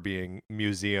notable for being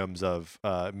museums of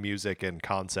music and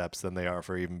concepts than they are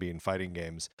for even being fighting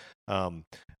games.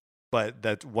 But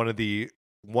that's one of the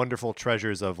wonderful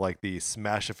treasures of like the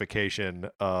smashification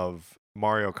of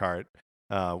Mario Kart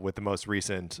with the most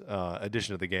recent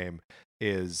edition of the game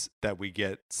is that we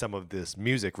get some of this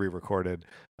music re-recorded.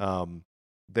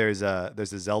 There's a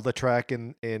Zelda track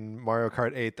in Mario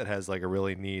Kart 8 that has like a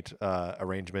really neat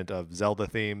arrangement of Zelda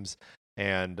themes,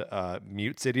 and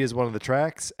Mute City is one of the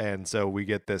tracks, and so we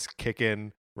get this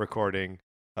kick-in recording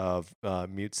of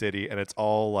Mute City, and it's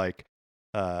all like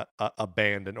a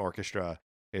band and orchestra.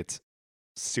 It's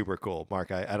super cool.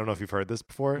 Mark, I don't know if you've heard this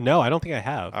before. No, I don't think I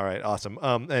have. All right, awesome.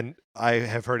 And I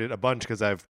have heard it a bunch because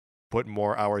I've put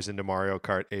more hours into Mario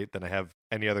Kart 8 than I have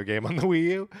any other game on the Wii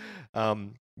U.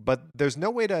 But there's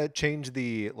no way to change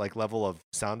the like level of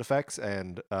sound effects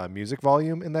and music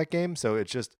volume in that game. So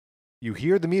it's just you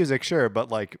hear the music, sure, but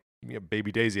like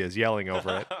Baby Daisy is yelling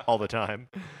over it all the time,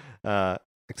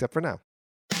 except for now.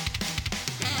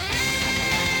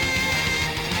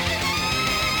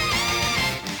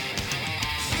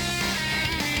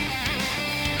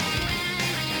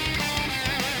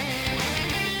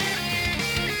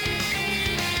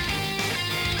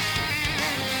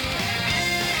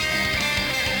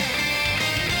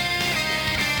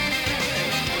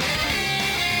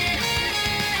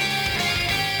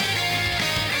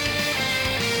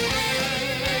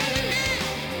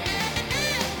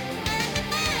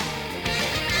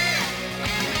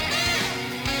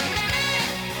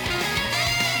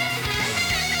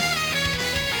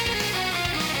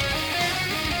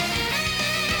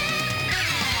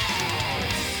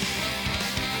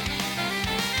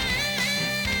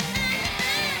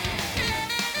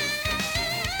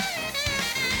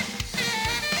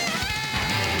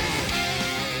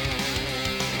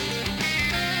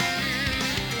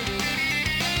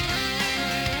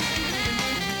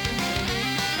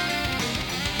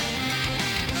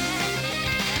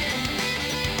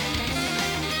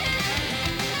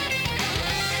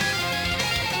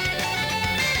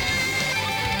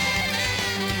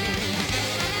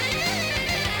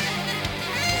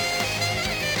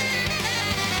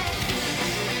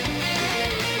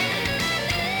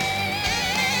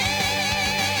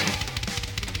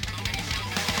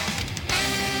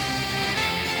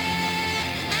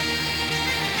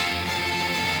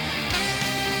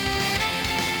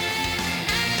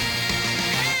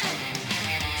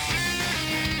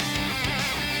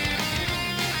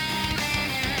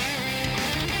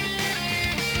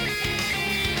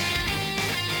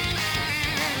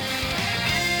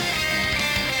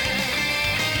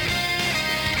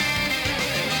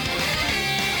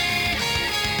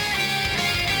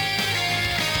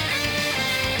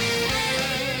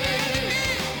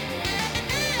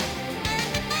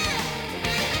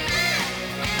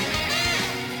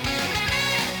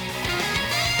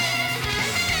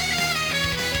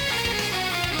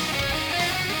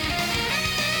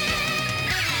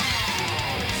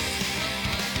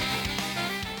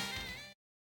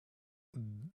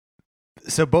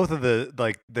 So both of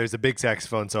the there's a big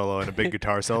saxophone solo and a big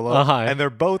guitar solo, and they're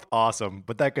both awesome.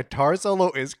 But that guitar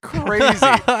solo is crazy.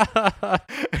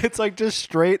 It's like just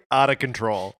straight out of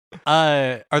control.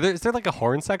 Is there like a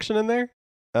horn section in there?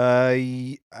 Or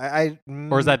is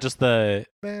that just the?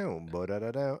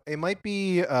 It might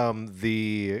be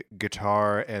the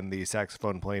guitar and the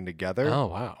saxophone playing together. Oh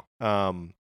wow.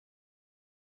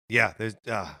 Yeah, there's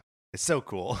it's so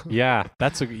cool. Yeah,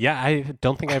 I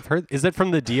don't think I've heard. Is it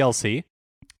from the DLC?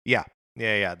 Yeah.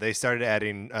 They started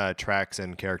adding tracks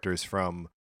and characters from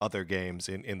other games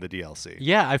in the DLC.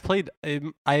 Yeah, I've played.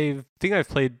 I think I've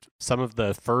played some of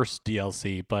the first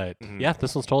DLC, but yeah,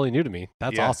 this one's totally new to me.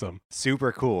 That's awesome.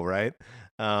 Super cool, right?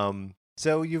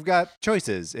 So you've got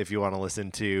choices if you want to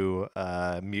listen to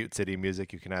Mute City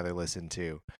music. You can either listen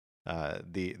to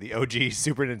the OG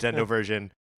Super Nintendo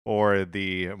version or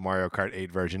the Mario Kart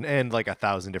 8 version, and like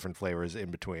 1,000 different flavors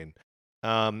in between.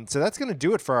 So that's going to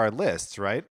do it for our lists,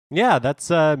 right? Yeah, that's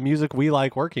music we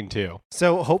like working to.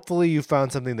 So hopefully you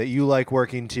found something that you like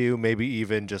working to, maybe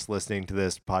even just listening to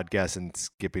this podcast and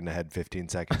skipping ahead 15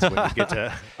 seconds when you get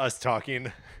to us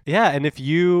talking. Yeah, and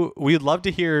we'd love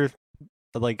to hear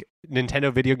like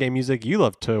Nintendo video game music you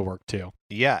love to work to.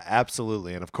 Yeah,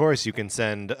 absolutely. And of course you can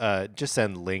send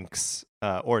links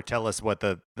or tell us what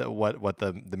the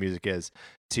music is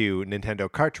to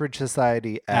Nintendo Cartridge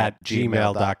Society at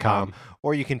gmail.com,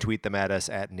 or you can tweet them at us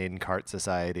at NinCart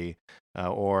Society,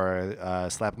 or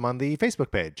slap them on the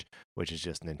Facebook page, which is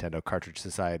just Nintendo Cartridge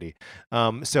Society.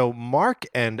 So Mark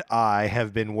and I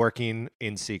have been working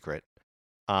in secret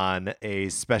on a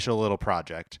special little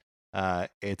project.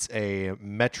 It's a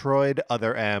Metroid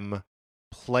Other M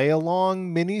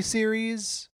play-along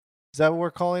mini-series. Is that what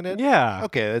we're calling it? Yeah.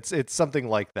 Okay, it's something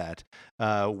like that,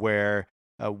 where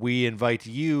we invite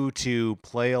you to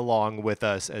play along with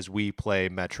us as we play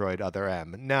Metroid Other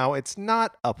M. Now, it's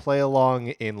not a play-along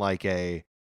in like a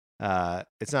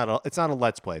it's not a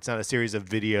Let's Play. It's not a series of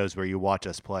videos where you watch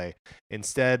us play.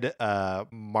 Instead,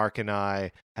 Mark and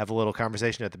I have a little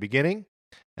conversation at the beginning,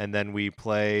 and then we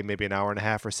play maybe an hour and a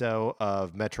half or so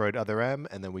of Metroid Other M,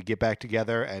 and then we get back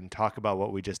together and talk about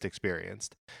what we just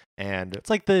experienced. And It's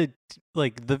like the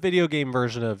video game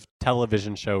version of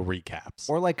television show recaps.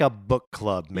 or like a book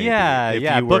club, maybe. Yeah, if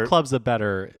yeah. you Book were- club's a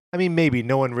better. I mean, maybe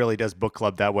no one really does book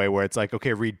club that way, where it's like,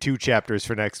 okay, read 2 chapters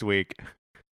for next week.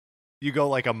 You go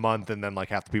like a month, and then like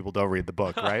half the people don't read the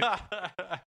book, right?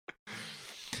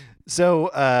 So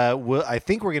I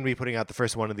think we're going to be putting out the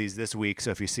first one of these this week.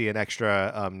 So if you see an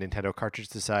extra Nintendo Cartridge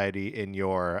Society in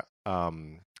your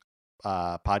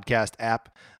podcast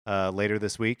app later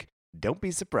this week, don't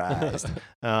be surprised.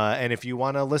 And if you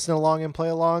want to listen along and play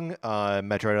along,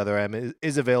 Metroid Other M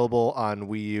is available on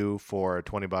Wii U for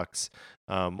 $20,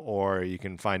 or you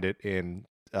can find it in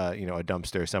a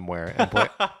dumpster somewhere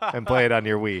and play it on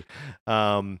your Wii.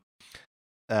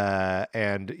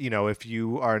 And if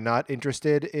you are not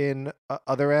interested in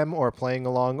Other M or playing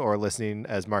along or listening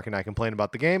as Mark and I complain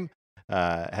about the game,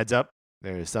 heads up,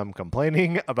 there's some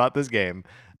complaining about this game.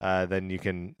 Then you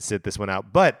can sit this one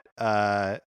out. But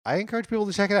I encourage people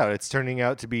to check it out. It's turning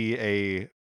out to be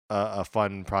a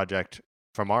fun project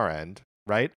from our end,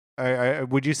 right?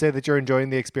 Would you say that you're enjoying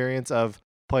the experience of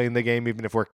playing the game, even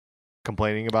if we're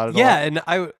complaining about it? Yeah, and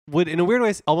I would, in a weird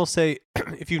way, almost say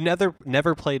if you've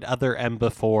never played Other M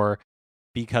before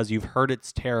because you've heard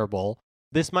it's terrible,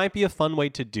 this might be a fun way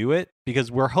to do it,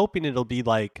 because we're hoping it'll be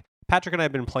like Patrick and I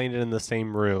have been playing it in the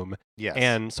same room. Yes.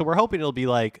 And so we're hoping it'll be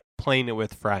like playing it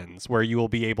with friends, where you will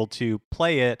be able to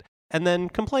play it and then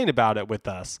complain about it with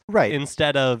us. Right.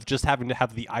 Instead of just having to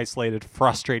have the isolated,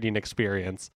 frustrating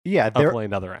experience Yeah, of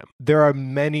playing Other M. there are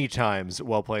many times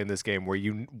while playing this game where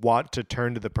you want to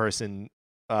turn to the person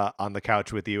on the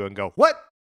couch with you and go, "What?"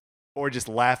 Or just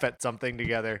laugh at something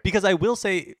together. Because I will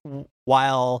say,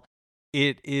 while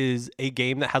it is a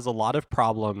game that has a lot of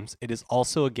problems, it is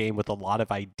also a game with a lot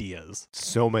of ideas.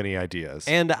 So many ideas.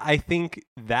 And I think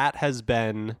that has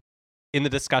been, in the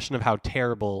discussion of how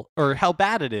terrible or how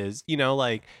bad it is,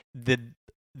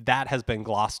 that has been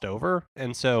glossed over.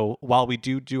 And so while we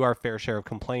do our fair share of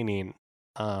complaining,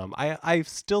 I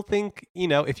still think,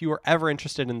 if you were ever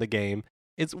interested in the game,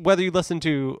 it's whether you listen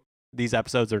to these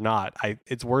episodes or not,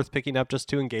 it's worth picking up just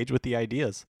to engage with the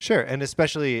ideas. Sure, and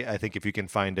especially I think if you can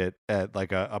find it at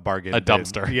like a bargain A bin.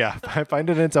 dumpster. Yeah, find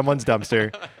it in someone's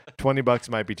dumpster. $20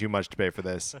 might be too much to pay for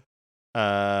this.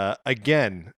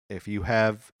 Again, if you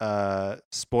have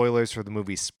spoilers for the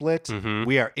movie Split, Mhm.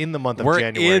 we are in the month of We're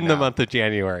January in the now. month of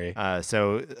January.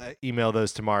 So email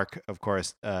those to Mark, of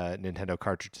course, Nintendo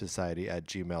Cartridge Society at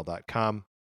gmail.com.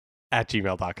 At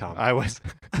gmail.com. I was.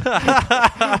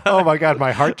 Oh my God,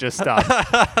 my heart just stopped.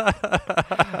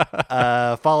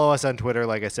 Follow us on Twitter,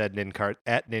 like I said,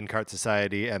 at NinCart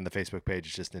Society, and the Facebook page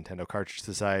is just Nintendo Cartridge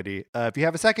Society. If you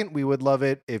have a second, we would love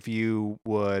it if you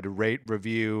would rate,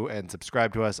 review, and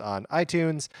subscribe to us on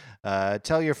iTunes.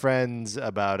 Tell your friends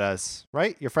about us,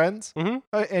 right? Your friends Mhm.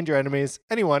 And your enemies.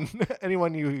 Anyone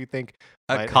you think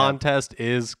A might have- contest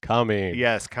is coming.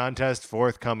 Yes, contest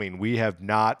forthcoming. We have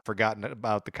not forgotten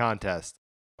about the contest.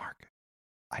 Mark,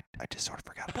 I just sort of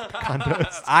forgot about the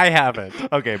contest. I haven't.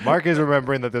 Okay, Mark is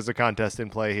remembering that there's a contest in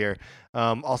play here.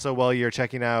 Also, while you're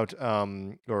checking out,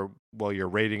 or while you're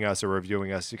rating us or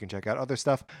reviewing us, you can check out other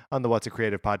stuff on the What's a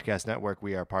Creative Podcast Network.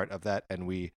 We are part of that, and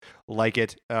we like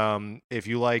it. If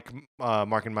you like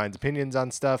Mark and mine's opinions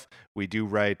on stuff, we do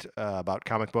write about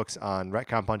comic books on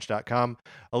retconpunch.com.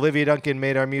 Olivia Duncan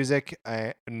made our music.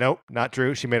 Nope, not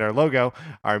true. She made our logo.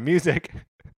 Our music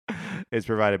is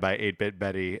provided by 8-Bit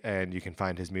Betty, and you can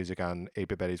find his music on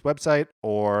 8-Bit Betty's website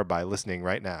or by listening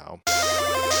right now.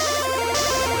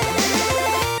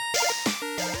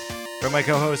 For my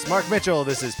co-host Mark Mitchell,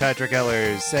 this is Patrick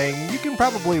Ellers saying you can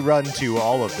probably run to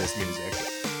all of this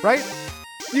music, right?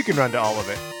 You can run to all of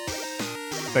it.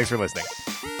 Thanks for listening.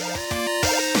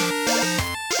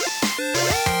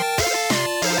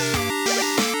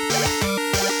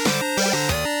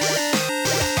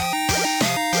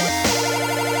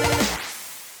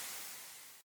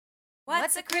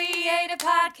 What's a Creative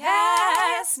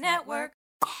Podcast Network?